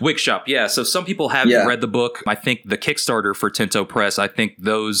 Wig Shop, yeah. So some people have read the book. I think the Kickstarter for Tinto Press, I think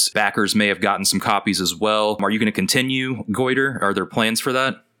those backers may have gotten some copies as well. Are you going to continue Goiter? Are there plans for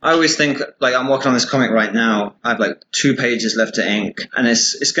that? I always think, like, I'm working on this comic right now. I have like 2 pages left to ink, and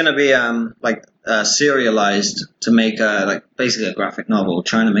it's going to be serialized to make basically a graphic novel,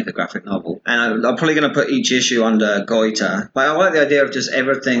 trying to make a graphic novel. And I'm probably going to put each issue under Goiter. Like, I like the idea of just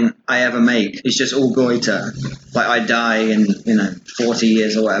everything I ever make is just all Goiter. Like, I die in 40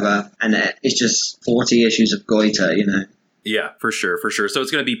 years or whatever, and it's just 40 issues of Goiter, Yeah, for sure. So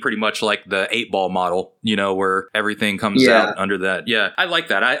it's going to be pretty much like the 8-ball model, where everything comes out under that. Yeah, I like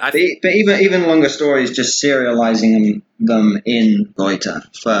that. But even longer stories, just serializing them in Goiter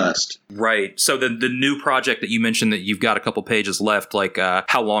first. Right. So the new project that you mentioned that you've got a couple pages left, like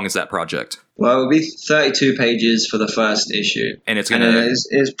how long is that project? Well, it'll be 32 pages for the first issue. And it's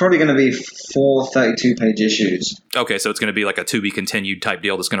probably going to be 4 32-page issues. Okay, so it's going to be like a to-be-continued type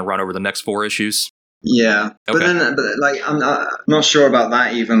deal that's going to run over the next 4 issues? Yeah, okay. But I'm not sure about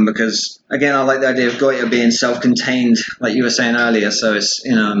that even, because again, I like the idea of Goiter being self-contained, like you were saying earlier. So it's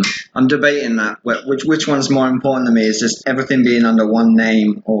I'm debating that which one's more important to me, is just everything being under one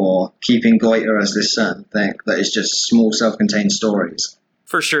name, or keeping Goiter as this certain thing that is just small self-contained stories.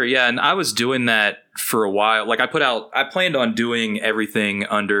 For sure, yeah, and I was doing that for a while. Like, I planned on doing everything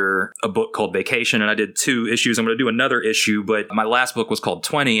under a book called Vacation, and I did 2 issues. I'm going to do another issue, but my last book was called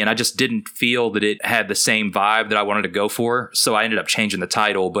 20, and I just didn't feel that it had the same vibe that I wanted to go for, so I ended up changing the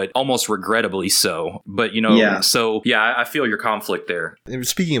title, but almost regrettably so. But, I feel your conflict there.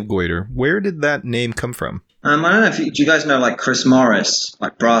 Speaking of Goiter, where did that name come from? I don't know do you guys know, like, Chris Morris,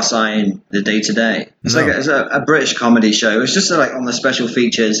 like Brass Eye in The Day to Day? It's it's a British comedy show. It's just like on the special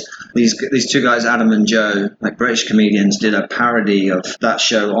features, these 2 guys, Adam and Joe, like British comedians, did a parody of that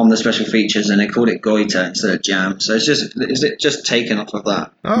show on the special features, and they called it Goiter instead of Jam. So it's just taken off of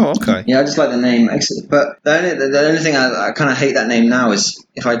that. Oh, okay. Yeah, I just like the name. But the only thing I kind of hate that name now is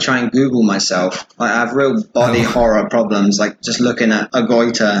if I try and Google myself. Like, I have real body horror problems. Like, just looking at a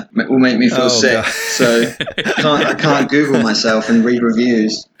Goiter will make me feel sick. God. So I can't Google myself and read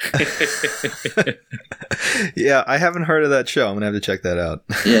reviews. Yeah, I haven't heard of that show. I'm gonna have to check that out.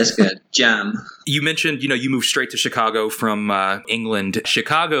 Yeah, it's good. Jam. You mentioned, you moved straight to Chicago from England.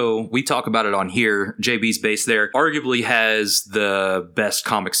 Chicago, we talk about it on here. JB's based there. Arguably has the best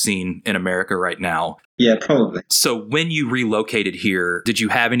comic scene in America right now. Yeah, probably. So when you relocated here, did you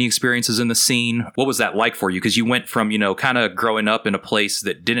have any experiences in the scene? What was that like for you? Because you went from, kind of growing up in a place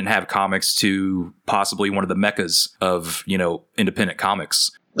that didn't have comics to possibly one of the meccas of, independent comics.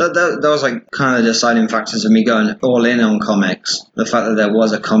 That was like kind of deciding factors of me going all in on comics. The fact that there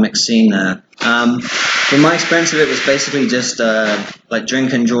was a comic scene there. But my experience of it was basically just like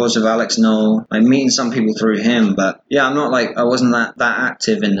drinking draws with Alex Knoll, like meeting some people through him. But yeah, I wasn't that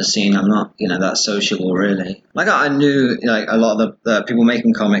active in the scene. I'm not that sociable really. Like I knew like a lot of the people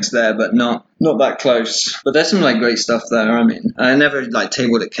making comics there, but not that close. But there's some like great stuff there. I mean, I never like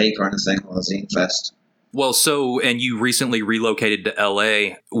tabled at Cake or anything or Zine Fest. Well, and you recently relocated to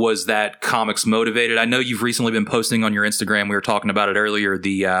LA. Was that comics motivated? I know you've recently been posting on your Instagram. We were talking about it earlier,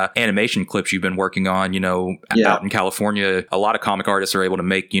 the animation clips you've been working on, out in California. A lot of comic artists are able to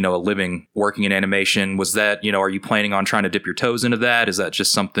make, a living working in animation. Was that, are you planning on trying to dip your toes into that? Is that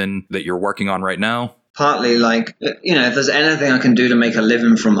just something that you're working on right now? Partly, like, if there's anything I can do to make a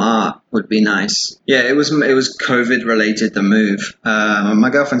living from art, would be nice. Yeah, it was COVID related, the move. My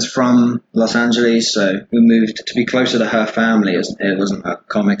girlfriend's from Los Angeles, so we moved to be closer to her family. It wasn't a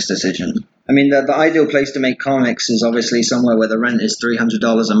comics decision. I mean, the ideal place to make comics is obviously somewhere where the rent is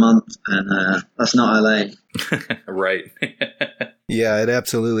 $300 a month, and that's not LA. Right. Yeah, it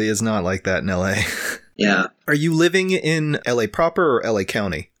absolutely is not like that in LA. Yeah. Are you living in LA proper or LA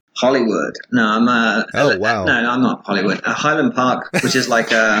County? Hollywood. No, I'm oh, wow. No, I'm not Hollywood. Highland Park, which is like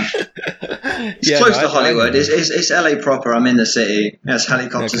it's close to Hollywood. It's LA proper. I'm in the city. There's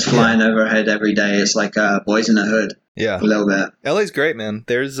helicopters flying overhead every day. It's like Boys in the Hood. Yeah. A little bit. LA's great, man.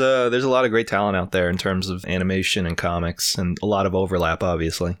 There's a lot of great talent out there in terms of animation and comics, and a lot of overlap,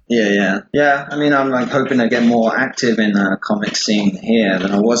 obviously. Yeah. I mean, I'm like hoping to get more active in the comic scene here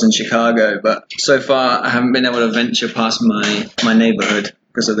than I was in Chicago, but so far I haven't been able to venture past my neighborhood.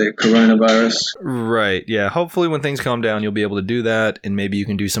 because of the coronavirus. Right. Yeah. Hopefully when things calm down, you'll be able to do that. And maybe you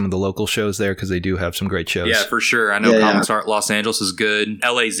can do some of the local shows there because they do have some great shows. Yeah, for sure. I know Comics Art Los Angeles is good.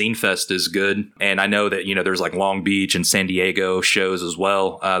 LA Zine Fest is good. And I know that, there's like Long Beach and San Diego shows as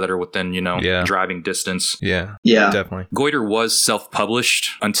well that are within, driving distance. Yeah. Yeah. Definitely. Goiter was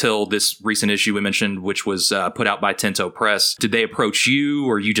self-published until this recent issue we mentioned, which was put out by Tinto Press. Did they approach you,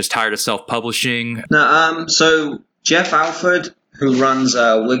 or are you just tired of self-publishing? No, so Jeff Alford, who runs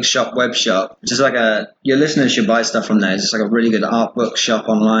a Wig Shop web shop, which is like your listeners should buy stuff from there. It's just like a really good art book shop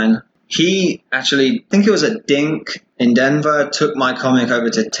online. He actually, I think it was at Dink in Denver, took my comic over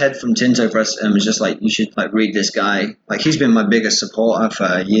to Ted from Tinto Press and was just like, you should like read this guy. Like, he's been my biggest supporter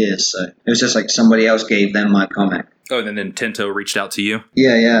for years. So it was just like somebody else gave them my comic. Oh, and then Tinto reached out to you?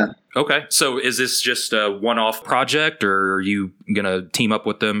 Yeah. Okay. So is this just a one-off project, or are you going to team up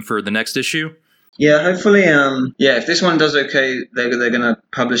with them for the next issue? Yeah, hopefully, if this one does okay, they're going to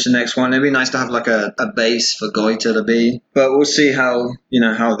publish the next one. It'd be nice to have like a base for Goiter to be, but we'll see how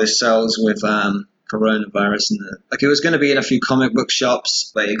this sells with coronavirus. And it was going to be in a few comic book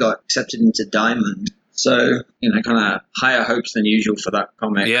shops, but it got accepted into Diamond. So, kind of higher hopes than usual for that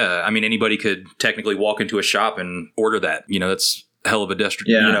comic. Yeah, I mean, anybody could technically walk into a shop and order that. That's a hell of a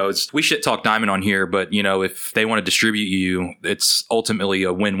distribution. Yeah. We shit talk Diamond on here, but, if they want to distribute you, it's ultimately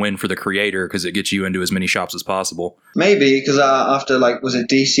a win-win for the creator because it gets you into as many shops as possible. Maybe, because after, was it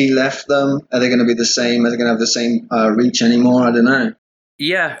DC left them? Are they going to be the same? Are they going to have the same reach anymore? I don't know.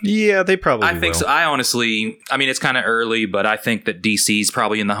 Yeah. Yeah, they probably I think will. so. I honestly, it's kind of early, but I think that DC's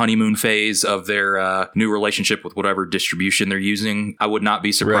probably in the honeymoon phase of their new relationship with whatever distribution they're using. I would not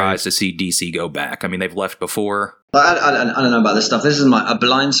be surprised to see DC go back. They've left before. I don't know about this stuff. This is a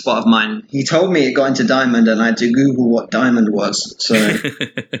blind spot of mine. He told me it got into Diamond, and I had to Google what Diamond was. So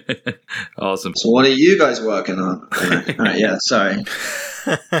awesome. So what are you guys working on? All right, yeah, sorry.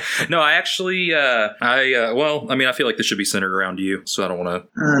 No, I actually, I feel like this should be centered around you, so I don't want to.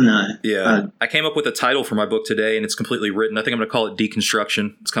 Oh, no. Yeah. I came up with a title for my book today, and it's completely written. I think I'm going to call it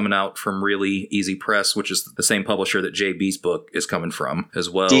Deconstruction. It's coming out from Really Easy Press, which is the same publisher that JB's book is coming from as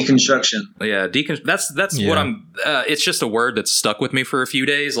well. Deconstruction. Yeah, that's what I'm. It's just a word that's stuck with me for a few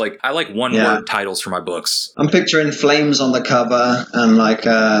days. I like one-word titles for my books. I'm picturing flames on the cover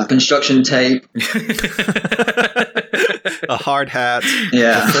and construction tape. A hard hat.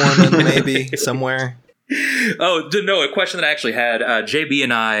 Yeah. A foreman maybe somewhere. Oh, no, a question that I actually had. JB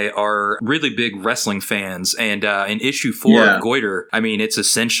and I are really big wrestling fans, and in issue 4 of Goiter, it's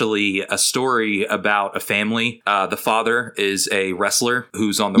essentially a story about a family. The father is a wrestler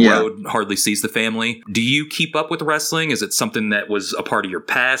who's on the road, hardly sees the family. Do you keep up with wrestling? Is it something that was a part of your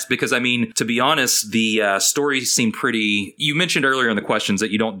past? Because, to be honest, the story seemed pretty... You mentioned earlier in the questions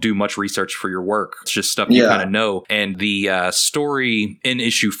that you don't do much research for your work. It's just stuff you kind of know. And the story in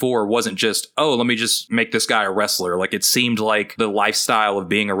issue 4 wasn't just, let me just make this guy a wrestler. It seemed like the lifestyle of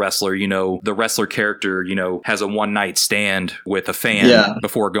being a wrestler, the wrestler character, has a one-night stand with a fan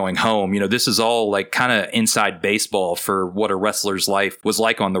before going home. This is all kind of inside baseball for what a wrestler's life was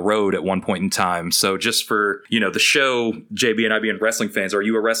like on the road at one point in time. So just for, the show, JB and I being wrestling fans, are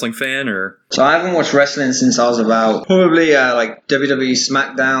you a wrestling fan or? So I haven't watched wrestling since I was about probably WWE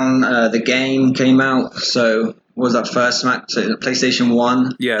SmackDown. The game came out. So what was that first PlayStation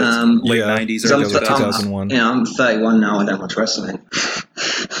 1? Yeah, late 90s or 2001. I'm 31 now. I don't watch wrestling.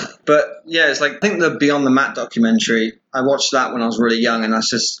 But yeah, it's I think the Beyond the Mat documentary, I watched that when I was really young, and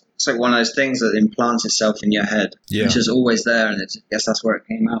it's one of those things that implants itself in your head. Yeah. It's just always there, and I guess that's where it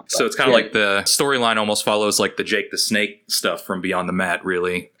came out. So it's kind of like the storyline almost follows the Jake the Snake stuff from Beyond the Mat,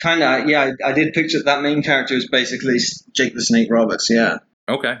 really. Kind of, yeah. I did picture that main character is basically Jake the Snake Roberts, yeah.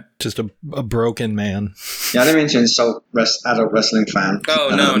 Okay. Just a broken man. Yeah, I didn't mean to insult adult wrestling fan.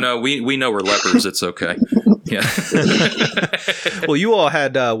 Oh, no. We know we're lepers. It's okay. Yeah. Well, you all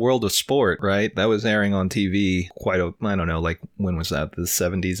had World of Sport, right? That was airing on TV I don't know, when was that? The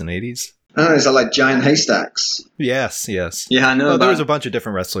 70s and 80s? Oh, is that like Giant Haystacks? Yes. Yeah, I know. There was a bunch of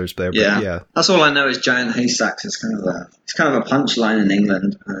different wrestlers there. But yeah. That's all I know is Giant Haystacks. It's kind of a punchline in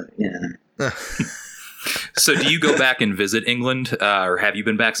England. Yeah. So do you go back and visit England, or have you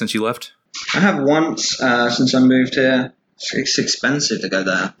been back since you left? I have once since I moved here. It's expensive to go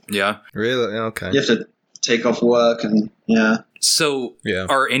there. Yeah. Really? Okay. You have to take off work and So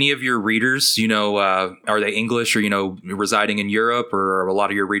are any of your readers, are they English or, residing in Europe, or are a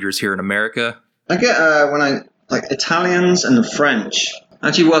lot of your readers here in America? I get Italians and the French. I'm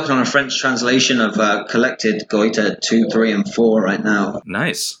actually working on a French translation of collected Goiter 2, 3, and 4 right now.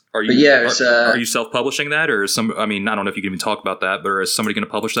 Nice. Are you are you self-publishing that, or I don't know if you can even talk about that, but is somebody going to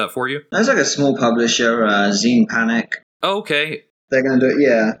publish that for you? There's a small publisher, Zine Panic. Oh, okay. They're going to do it,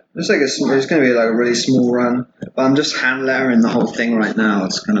 yeah. It's going to be like a really small run. But I'm just hand lettering the whole thing right now.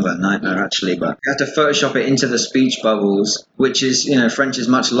 It's kind of a nightmare, actually. But you have to Photoshop it into the speech bubbles, which is, French is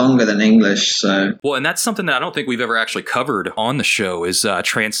much longer than English, so... Well, and that's something that I don't think we've ever actually covered on the show, is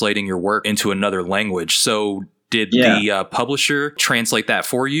translating your work into another language. So did the publisher translate that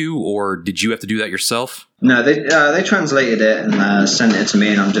for you, or did you have to do that yourself? No, they translated it and sent it to me,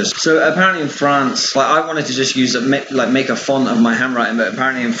 and I'm just... So apparently in France, like I wanted to just use make a font of my handwriting, but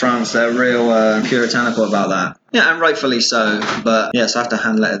apparently in France they're real puritanical about that. Yeah, and rightfully so, but yes, I have to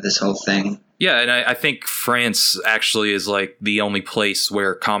hand letter this whole thing. Yeah, and I think France actually is like the only place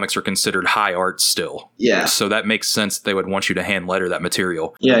where comics are considered high art still. Yeah. So that makes sense that they would want you to hand letter that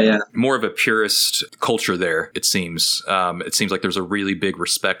material. Yeah. More of a purist culture there, it seems. It seems like there's a really big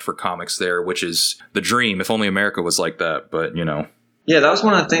respect for comics there, which is the dream. If only America was like that, but Yeah, that was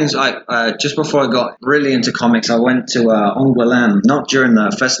one of the things, just before I got really into comics, I went to Angoulême, not during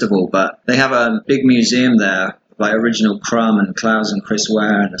the festival, but they have a big museum there, like original Crumb and Klaus and Chris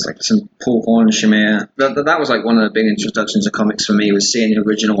Ware, and there's like some Paul Hornshamir. That was like one of the big introductions to comics for me, was seeing the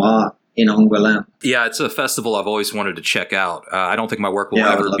original art in Angoulême. Yeah, it's a festival I've always wanted to check out. I don't think my work will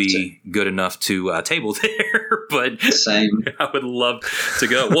ever be good enough to table there, but same. I would love to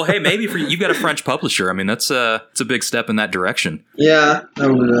go. Well, hey, maybe you've got a French publisher. I mean, it's a big step in that direction. Yeah,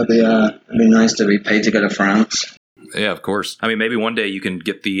 that would be nice to be paid to go to France. Yeah, of course. I mean, maybe one day you can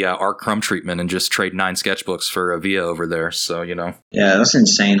get the Art Crumb treatment and just trade 9 sketchbooks for a Via over there. So, Yeah, that's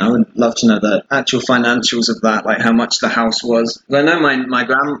insane. I would love to know the actual financials of that, like how much the house was. I know my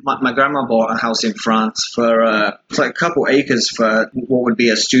grandma bought a house in France for it's like a couple acres for what would be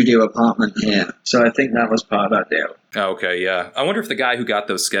a studio apartment here. So I think that was part of that deal. Oh, okay, yeah. I wonder if the guy who got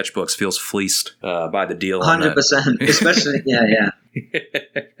those sketchbooks feels fleeced by the deal. 100%, especially, yeah.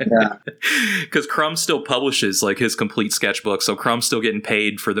 Yeah, because Crumb still publishes like his complete sketchbook, so Crumb's still getting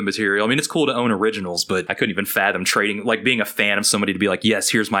paid for the material. I mean, it's cool to own originals, but I couldn't even fathom trading, like being a fan of somebody to be like, yes,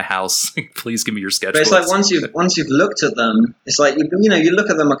 here's my house, please give me your sketchbooks. But it's like once you've looked at them, it's like you look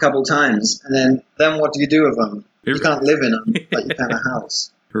at them a couple times, and then what do you do with them? You can't live in them, like you can a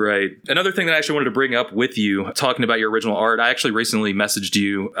house. Right. Another thing that I actually wanted to bring up with you, talking about your original art, I actually recently messaged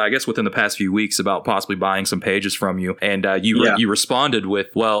you, I guess within the past few weeks, about possibly buying some pages from you. And you responded with,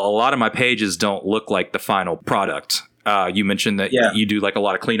 well, a lot of my pages don't look like the final product. You mentioned that you do like a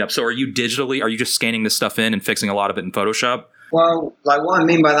lot of cleanup. So are you just scanning this stuff in and fixing a lot of it in Photoshop? Well, like what I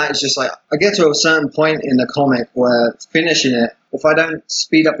mean by that is just like I get to a certain point in the comic where finishing it, if I don't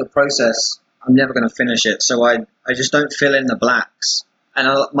speed up the process, I'm never going to finish it. So I just don't fill in the blacks. And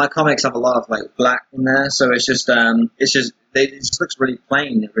my comics have a lot of like black in there, so it just looks really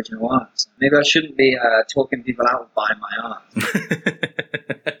plain, the original art. So maybe I shouldn't be talking people out of buying my art.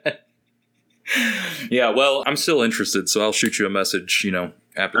 Yeah, well, I'm still interested, so I'll shoot you a message,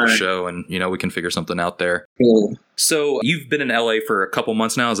 after the show, and we can figure something out there. Cool. So you've been in LA for a couple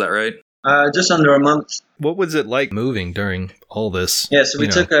months now, is that right? Just under a month. What was it like moving during all this? Yeah, so we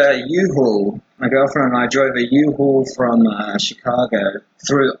took a U-Haul. My girlfriend and I drove a U-Haul from Chicago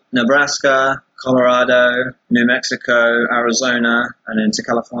through Nebraska, Colorado, New Mexico, Arizona, and into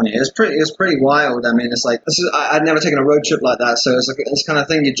California. It was pretty wild. I mean, it's like I'd never taken a road trip like that, so it's like this kind of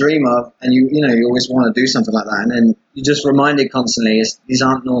thing you dream of, and you always want to do something like that, and then you're just reminded constantly these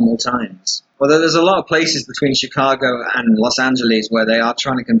aren't normal times. Although there's a lot of places between Chicago and Los Angeles where they are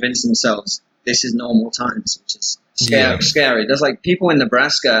trying to convince themselves this is normal times, which is scary. There's like people in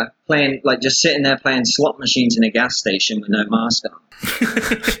Nebraska playing, like just sitting there playing slot machines in a gas station with no mask on.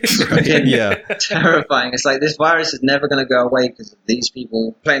 Terrifying. It's like this virus is never going to go away because of these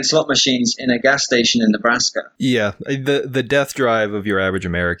people playing slot machines in a gas station in Nebraska. Yeah, the death drive of your average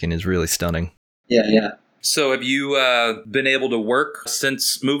American is really stunning. Yeah. So have you been able to work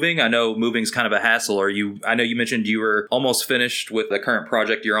since moving? I know moving's kind of a hassle. I know you mentioned you were almost finished with the current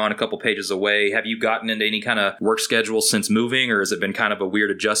project you're on, a couple pages away. Have you gotten into any kind of work schedule since moving, or has it been kind of a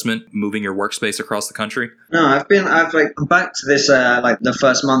weird adjustment moving your workspace across the country? No, I'm back to this like the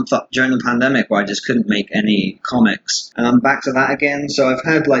first month up during the pandemic where I just couldn't make any comics, and I'm back to that again. So I've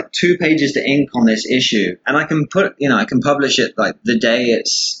had like 2 pages to ink on this issue, and I can publish it like the day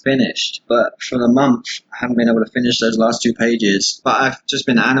it's finished, but for the month I haven't been able to finish those last 2 pages, but I've just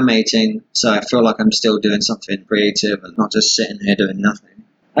been animating, so I feel like I'm still doing something creative and not just sitting here doing nothing.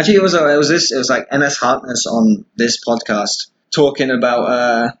 Actually, it was like MS Harkness on this podcast talking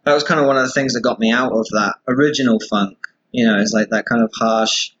about that was kind of one of the things that got me out of that original funk, You know, it's like that kind of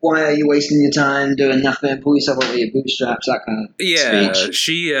harsh, why are you wasting your time doing nothing? Pull yourself over your bootstraps, that kind of speech.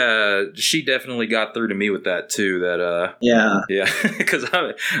 She definitely got through to me with that too. That yeah, because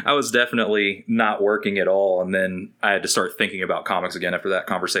I was definitely not working at all, and then I had to start thinking about comics again after that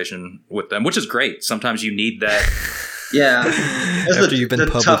conversation with them, which is great. Sometimes you need that. Yeah, after you've been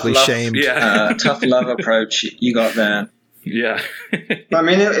publicly shamed. Tough love approach you got there. Yeah. But I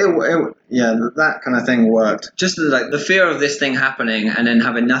mean, that kind of thing worked. Just the fear of this thing happening and then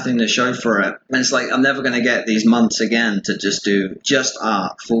having nothing to show for it. And it's like, I'm never going to get these months again to just do just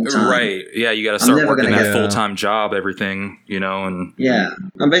art full time. Right. Yeah, you got to start working that full-time job, everything, you know, and... Yeah.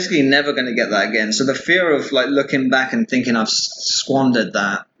 I'm basically never going to get that again. So the fear of like looking back and thinking I've squandered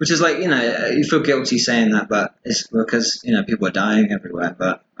that, which is like, you know, you feel guilty saying that, but it's because, you know, people are dying everywhere.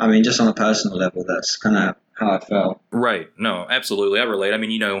 But I mean, just on a personal level, that's kind of how I felt. Right. No, absolutely. I relate. I mean,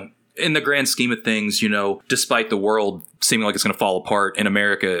 you know, in the grand scheme of things, you know, despite the world seeming like it's going to fall apart, in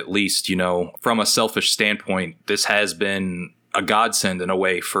America at least, you know, from a selfish standpoint, this has been a godsend in a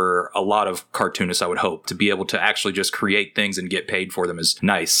way for a lot of cartoonists, I would hope. To be able to actually just create things and get paid for them is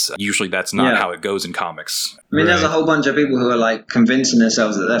nice. Usually that's not how it goes in comics. I mean, there's a whole bunch of people who are like convincing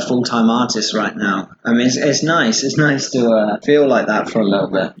themselves that they're full-time artists right now. I mean, it's nice. It's nice to feel like that for a little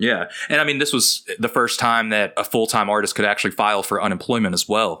bit. Yeah. And I mean, this was the first time that a full-time artist could actually file for unemployment as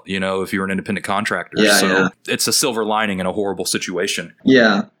well, you know, if you were an independent contractor. It's a silver lining in a horrible situation.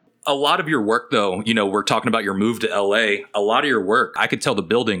 Yeah. A lot of your work, though, you know, we're talking about your move to LA. A lot of your work, I could tell the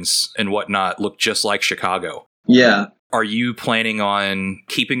buildings and whatnot look just like Chicago. Yeah. Are you planning on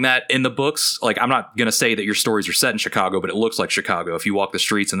keeping that in the books? Like, I'm not going to say that your stories are set in Chicago, but it looks like Chicago. If you walk the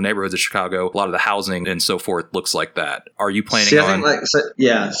streets in the neighborhoods of Chicago, a lot of the housing and so forth looks like that. Are you planning on...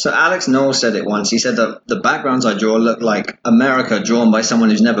 So Alex Knoll said it once. He said that the backgrounds I draw look like America drawn by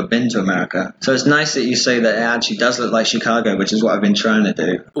someone who's never been to America. So it's nice that you say that it actually does look like Chicago, which is what I've been trying to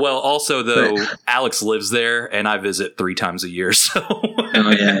do. Well, also, though, Alex lives there, and I visit 3 times a year, so... Oh,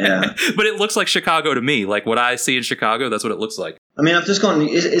 yeah. But it looks like Chicago to me. Like, what I see in Chicago, that's what it looks like. I mean, I've just gone,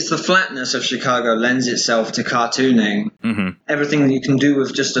 it's the flatness of Chicago lends itself to cartooning. Mm-hmm. Everything you can do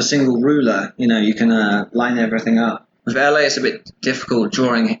with just a single ruler, you know, you can line everything up. With LA, it's a bit difficult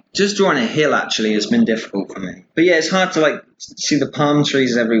drawing. Just drawing a hill, actually, has been difficult for me. But yeah, it's hard to, like, see the palm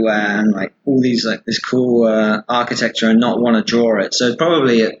trees everywhere and, like, all these, like, this cool architecture and not want to draw it. So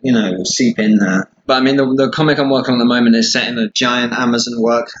probably, you know, will seep in there. But, I mean, the comic I'm working on at the moment is set in a giant Amazon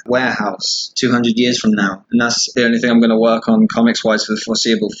warehouse 200 years from now. And that's the only thing I'm going to work on comics-wise for the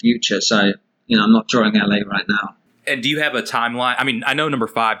foreseeable future. So, you know, I'm not drawing LA right now. And do you have a timeline? I mean, I know number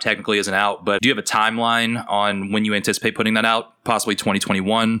 5 technically isn't out, but do you have a timeline on when you anticipate putting that out? Possibly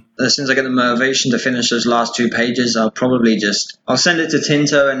 2021? As soon as I get the motivation to finish those last 2 pages, I'll send it to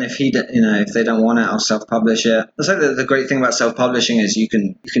Tinto, and if they don't want it, I'll self-publish it. That's like the great thing about self-publishing is you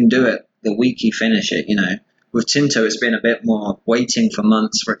can do it the week you finish it, you know. With Tinto, it's been a bit more waiting for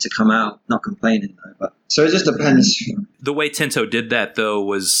months for it to come out. Not complaining, though. But so it just depends. The way Tinto did that, though,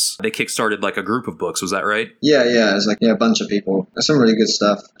 was they kickstarted like a group of books. Was that right? Yeah. It's like a bunch of people. There's some really good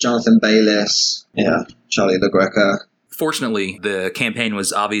stuff. Jonathan Bayliss. Yeah. Charlie LaGreca. Fortunately, the campaign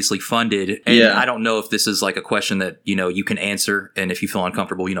was obviously funded. And I don't know if this is like a question that, you know, you can answer. And if you feel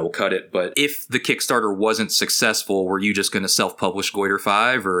uncomfortable, you know, we'll cut it. But if the Kickstarter wasn't successful, were you just going to self-publish Goiter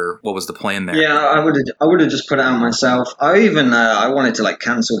 5 or what was the plan there? Yeah, I would have just put it out myself. I wanted to like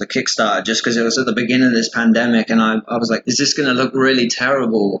cancel the Kickstarter just because it was at the beginning of this pandemic. And I was like, is this going to look really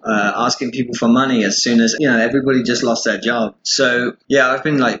terrible asking people for money as soon as, you know, everybody just lost their job. So, yeah, I've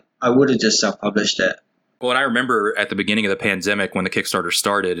been like, I would have just self-published it. Well, and I remember at the beginning of the pandemic when the Kickstarter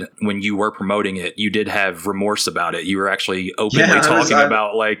started, when you were promoting it, you did have remorse about it. You were actually openly talking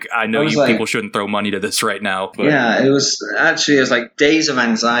about, like, I know people shouldn't throw money to this right now. But. Yeah, it was like days of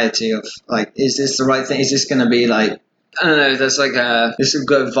anxiety of, like, is this the right thing? Is this going to be, like, I don't know, there's like this would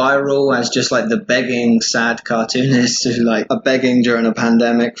go viral as just, like, the begging, sad cartoonists who, like, are begging during a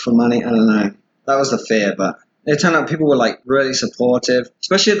pandemic for money. I don't know. That was the fear, but it turned out people were, like, really supportive,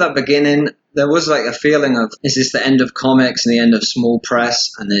 especially at that beginning. There was like a feeling of, is this the end of comics and the end of small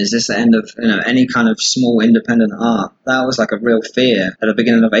press? And is this the end of, you know, any kind of small independent art? That was like a real fear at the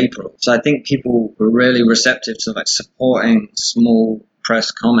beginning of April. So I think people were really receptive to like supporting small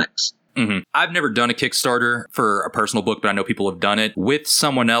press comics. Mm-hmm. I've never done a Kickstarter for a personal book, but I know people have done it with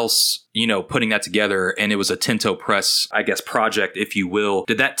someone else, you know, putting that together. And it was a Tinto Press, I guess, project, if you will.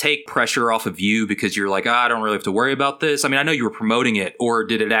 Did that take pressure off of you because you're like, I don't really have to worry about this? I mean, I know you were promoting it, or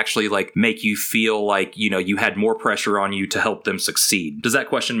did it actually like make you feel like, you know, you had more pressure on you to help them succeed? Does that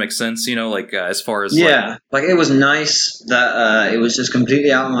question make sense? You know, like as far as like it was nice that it was just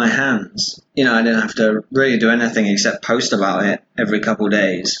completely out of my hands. I didn't have to really do anything except post about it every couple of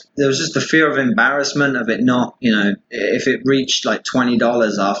days. There was just the fear of embarrassment of it not, if it reached like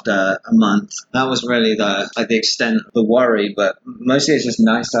 $20 after a month, that was really the extent of the worry. But mostly it's just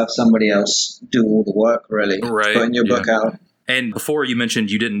nice to have somebody else do all the work, really, putting your book out. And before you mentioned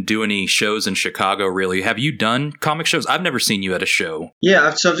you didn't do any shows in Chicago, really. Have you done comic shows? I've never seen you at a show. Yeah,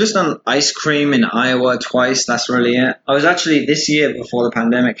 so I've just done Ice Cream in Iowa twice. That's really it. I was actually, this year before the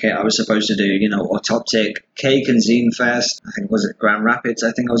pandemic hit, I was supposed to do, Autoptic, Cake and Zine Fest. I think, was it Grand Rapids?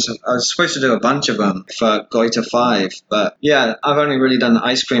 I think I was supposed to do a bunch of them for Goita 5. But yeah, I've only really done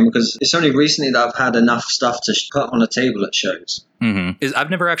Ice Cream because it's only recently that I've had enough stuff to put on a table at shows. Mm-hmm.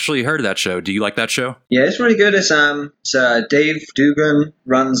 I've never actually heard of that show. Do you like that show? Yeah, it's really good. It's Dave Dugan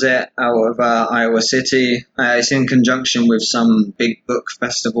runs it out of Iowa City. It's in conjunction with some big book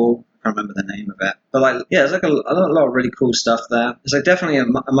festival. I can't remember the name of it. But it's like a lot of really cool stuff there. It's like definitely a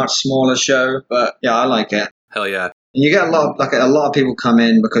much smaller show, but yeah, I like it. Hell yeah. And you get a lot of people come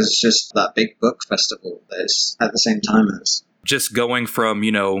in because it's just that big book festival that it's at the same time as. Just going from,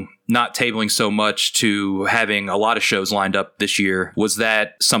 not tabling so much to having a lot of shows lined up this year, was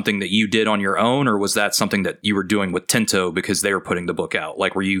that something that you did on your own, or was that something that you were doing with Tinto because they were putting the book out?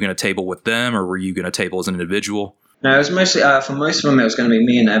 Like, were you going to table with them, or were you going to table as an individual? No, it was mostly, for most of them, it was going to be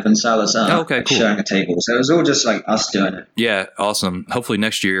me and Evan Salazar sharing a table. So it was all just like us doing it. Yeah, awesome. Hopefully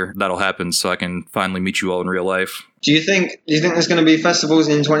next year that'll happen so I can finally meet you all in real life. Do you think there's going to be festivals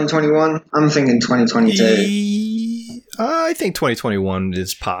in 2021? I'm thinking 2022. I think 2021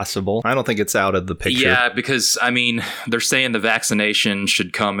 is possible. I don't think it's out of the picture. Yeah, because, they're saying the vaccination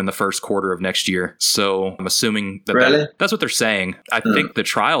should come in the first quarter of next year. So I'm assuming that's what they're saying. I think the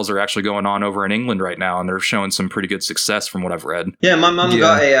trials are actually going on over in England right now, and they're showing some pretty good success from what I've read. Yeah, my mum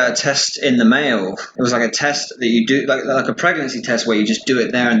got a test in the mail. It was like a test that you do, like a pregnancy test where you just do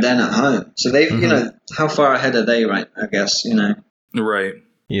it there and then at home. So they've, how far ahead are they, right? I guess, Right.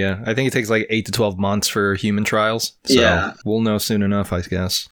 Yeah, I think it takes like 8 to 12 months for human trials. So we'll know soon enough, I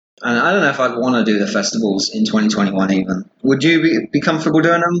guess. And I don't know if I'd want to do the festivals in 2021 even. Would you be comfortable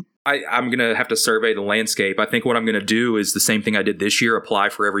doing them? I'm going to have to survey the landscape. I think what I'm going to do is the same thing I did this year, apply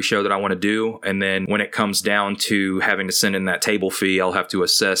for every show that I want to do. And then when it comes down to having to send in that table fee, I'll have to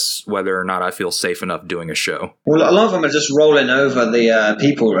assess whether or not I feel safe enough doing a show. Well, a lot of them are just rolling over the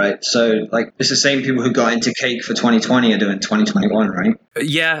people, right? So it's the same people who got into Cake for 2020 are doing 2021, right?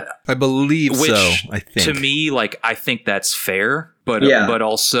 Yeah. I believe so, I think. To me, I think that's fair. But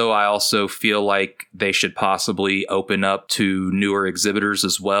also, I also feel like they should possibly open up to newer exhibitors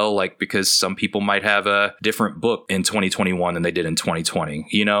as well, because some people might have a different book in 2021 than they did in 2020.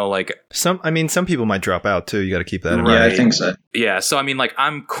 Some people might drop out too. You got to keep that in mind. Yeah, I think so. Yeah, so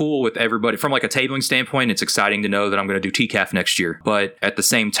I'm cool with everybody. From a tabling standpoint, it's exciting to know that I'm going to do TCAF next year. But at the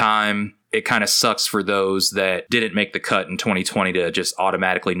same time, it kind of sucks for those that didn't make the cut in 2020 to just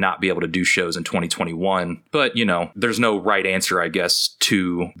automatically not be able to do shows in 2021. But, there's no right answer, I guess,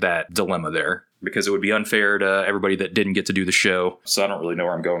 to that dilemma there, because it would be unfair to everybody that didn't get to do the show. So I don't really know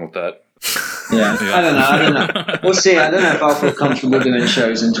where I'm going with that. Yeah. I don't know. We'll see. I don't know if I'll feel comfortable doing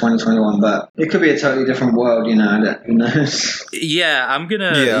shows in 2021, but it could be a totally different world, who knows? Yeah, I'm going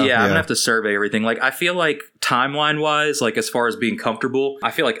to have to survey everything. I feel like timeline wise, as far as being comfortable, I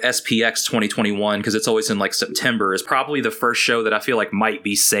feel like SPX 2021, because it's always in September, is probably the first show that I feel like might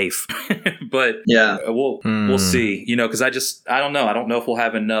be safe. But yeah, we'll see, because I don't know. I don't know if we'll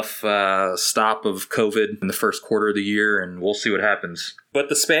have enough stop of COVID in the first quarter of the year, and we'll see what happens. But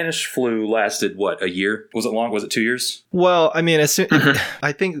the Spanish flu lasted, a year? Was it long? Was it 2 years? Well, I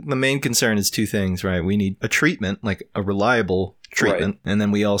think the main concern is two things, right? We need a treatment, a reliable treatment, and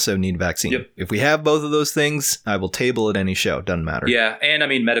then we also need vaccine. Yep. If we have both of those things, I will table at any show. Doesn't matter. Yeah,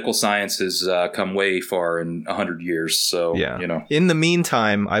 and medical science has come way far in 100 years, so, In the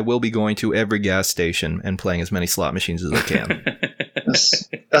meantime, I will be going to every gas station and playing as many slot machines as I can.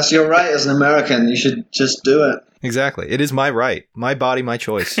 That's your right as an American. You should just do it. Exactly. It is my right. My body, my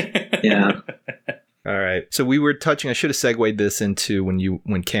choice. Yeah. All right. So we were touching, I should have segued this into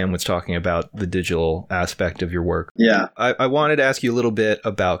when Cam was talking about the digital aspect of your work. Yeah. I wanted to ask you a little bit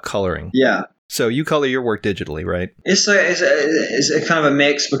about coloring. Yeah. So you color your work digitally, right? It's a kind of a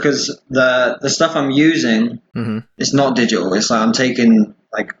mix because the stuff I'm using is not digital. It's I'm taking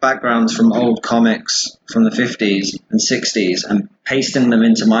backgrounds from old comics from the 50s and 60s and pasting them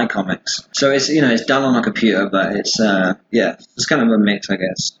into my comics. So it's it's done on a computer, but it's it's kind of a mix, I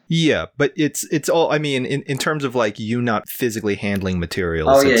guess. Yeah, but it's all in terms of you not physically handling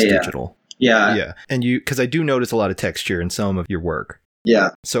materials, it's digital. Yeah. Yeah. And because I do notice a lot of texture in some of your work. Yeah.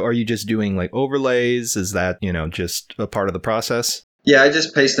 So are you just doing overlays? Is that, just a part of the process? Yeah, I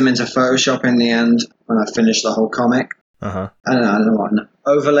just paste them into Photoshop in the end when I finish the whole comic. Uh-huh. I don't know what.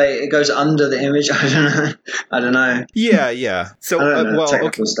 Overlay, it goes under the image. I don't know. Yeah. So, I don't know, okay.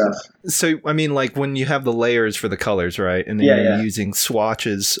 technical stuff. So, I mean, like when you have the layers for the colors, right? And then you're using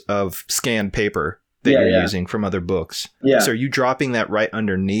swatches of scanned paper that you're using from other books. Yeah. So are you dropping that right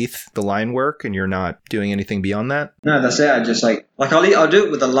underneath the line work and you're not doing anything beyond that? No, that's it. I just like I'll do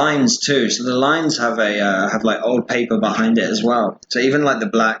it with the lines too. So the lines have have like old paper behind it as well. So even like the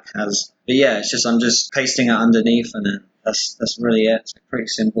black has, but yeah, it's just I'm just pasting it underneath and then that's really it. It's pretty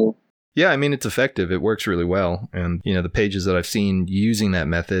simple. Yeah, I mean, it's effective. It works really well. And, you know, the pages that I've seen using that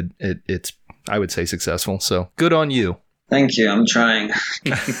method, it's, I would say, successful. So good on you. Thank you. I'm trying.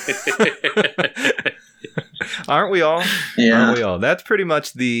 Aren't we all? Yeah. Aren't we all? That's pretty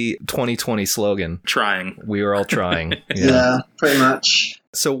much the 2020 slogan. Trying. We are all trying. Yeah, pretty much.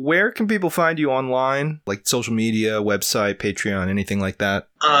 So where can people find you online? Like social media, website, Patreon, anything like that?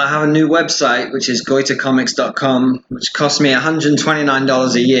 I have a new website, which is goitacomics.com, which costs me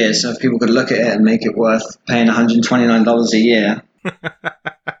 $129 a year. So if people could look at it and make it worth paying $129 a year.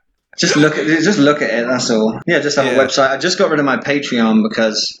 Just look at it. That's all. Yeah, just have a website. I just got rid of my Patreon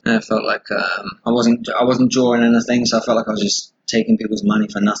because I felt like I wasn't drawing anything, so I felt like I was just taking people's money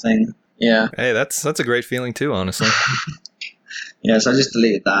for nothing. Yeah. Hey, that's a great feeling too, honestly. Yeah, so I just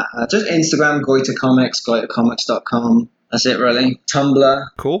deleted that. Just Instagram, Goita Comics, goitacomics.com. That's it, really. Tumblr.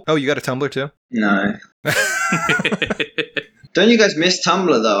 Cool. Oh, you got a Tumblr too? No. Don't you guys miss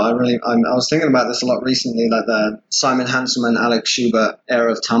Tumblr though? I was thinking about this a lot recently, like the Simon Hanselman, Alex Schubert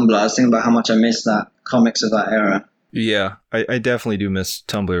era of Tumblr. I was thinking about how much I miss that comics of that era. Yeah, I definitely do miss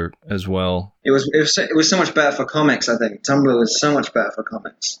Tumblr as well. It was so much better for comics. I think Tumblr was so much better for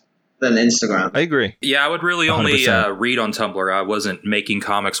comics than Instagram. I agree. Yeah, I would really only 100%. read on Tumblr. I wasn't making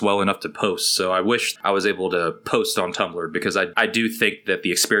comics well enough to post, so I wish I was able to post on Tumblr because I do think that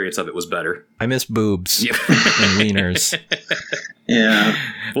the experience of it was better. I miss boobs and wieners. Yeah.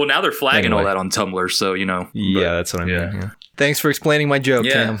 Well, now they're flagging Anyway. all that on Tumblr, so you know. Yeah, that's what I mean. Yeah. Thanks for explaining my joke,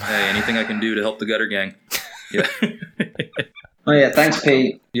 Yeah, Cam. hey, anything I can do to help the Gutter Gang. Yeah. Oh yeah, thanks,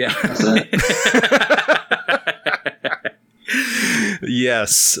 Pete. Yeah. That's it.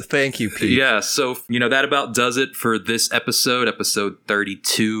 Yes, thank you, Pete. Yeah, so, that about does it for this episode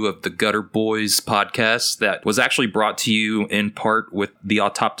 32 of the Gutter Boys podcast that was actually brought to you in part with the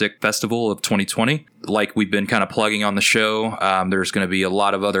Autoptic Festival of 2020. Like we've been kind of plugging on the show, there's going to be a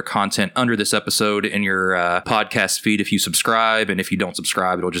lot of other content under this episode in your podcast feed if you subscribe. And if you don't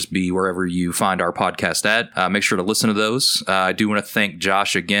subscribe, it'll just be wherever you find our podcast at. Make sure to listen to those. I do want to thank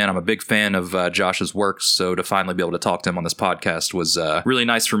Josh again. I'm a big fan of Josh's work. So to finally be able to talk to him on this podcast was really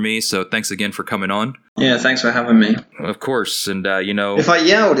nice for me. So thanks again for coming on. Yeah, thanks for having me. Of course. And, If I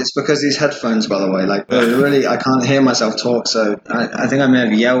yelled, it's because these headphones, by the way. Like, really, I can't hear myself talk, so I think I may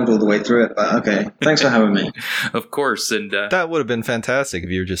have yelled all the way through it, but okay. Thanks for having me. Of course. And that would have been fantastic if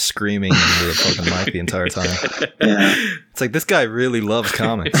you were just screaming into the fucking mic the entire time. Yeah. It's like, this guy really loves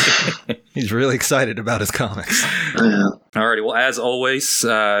comics. He's really excited about his comics. Yeah. Alrighty, well, as always,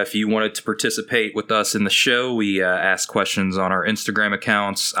 if you wanted to participate with us in the show, we ask questions on our Instagram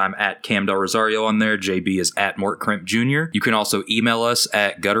accounts. I'm at Cam Del Rosario on there. JB is at Mort Crimp Jr. You can also email us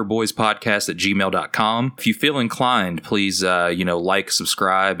at gutterboyspodcast@gmail.com. If you feel inclined, please, like,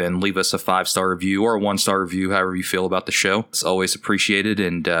 subscribe, and leave us a 5-star review or a 1-star review, however you feel about the show. It's always appreciated,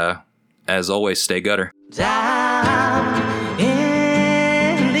 and as always, stay gutter. Down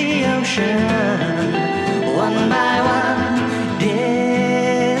in the ocean, one by one, disappear.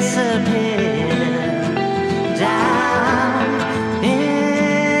 Down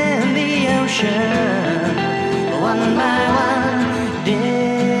in the ocean, one by one,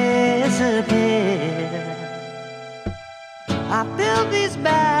 disappear. I build these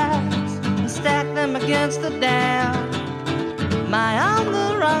bags and stack them against the dam. Am I on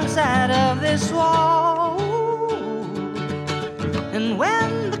the wrong side of this wall? And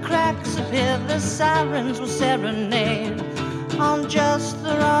when the cracks appear, the sirens will serenade on just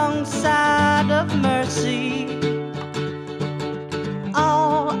the wrong side of mercy.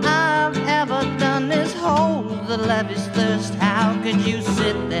 All I've ever done is hold the levee's thirst. How could you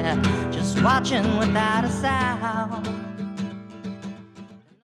sit there just watching without a sound?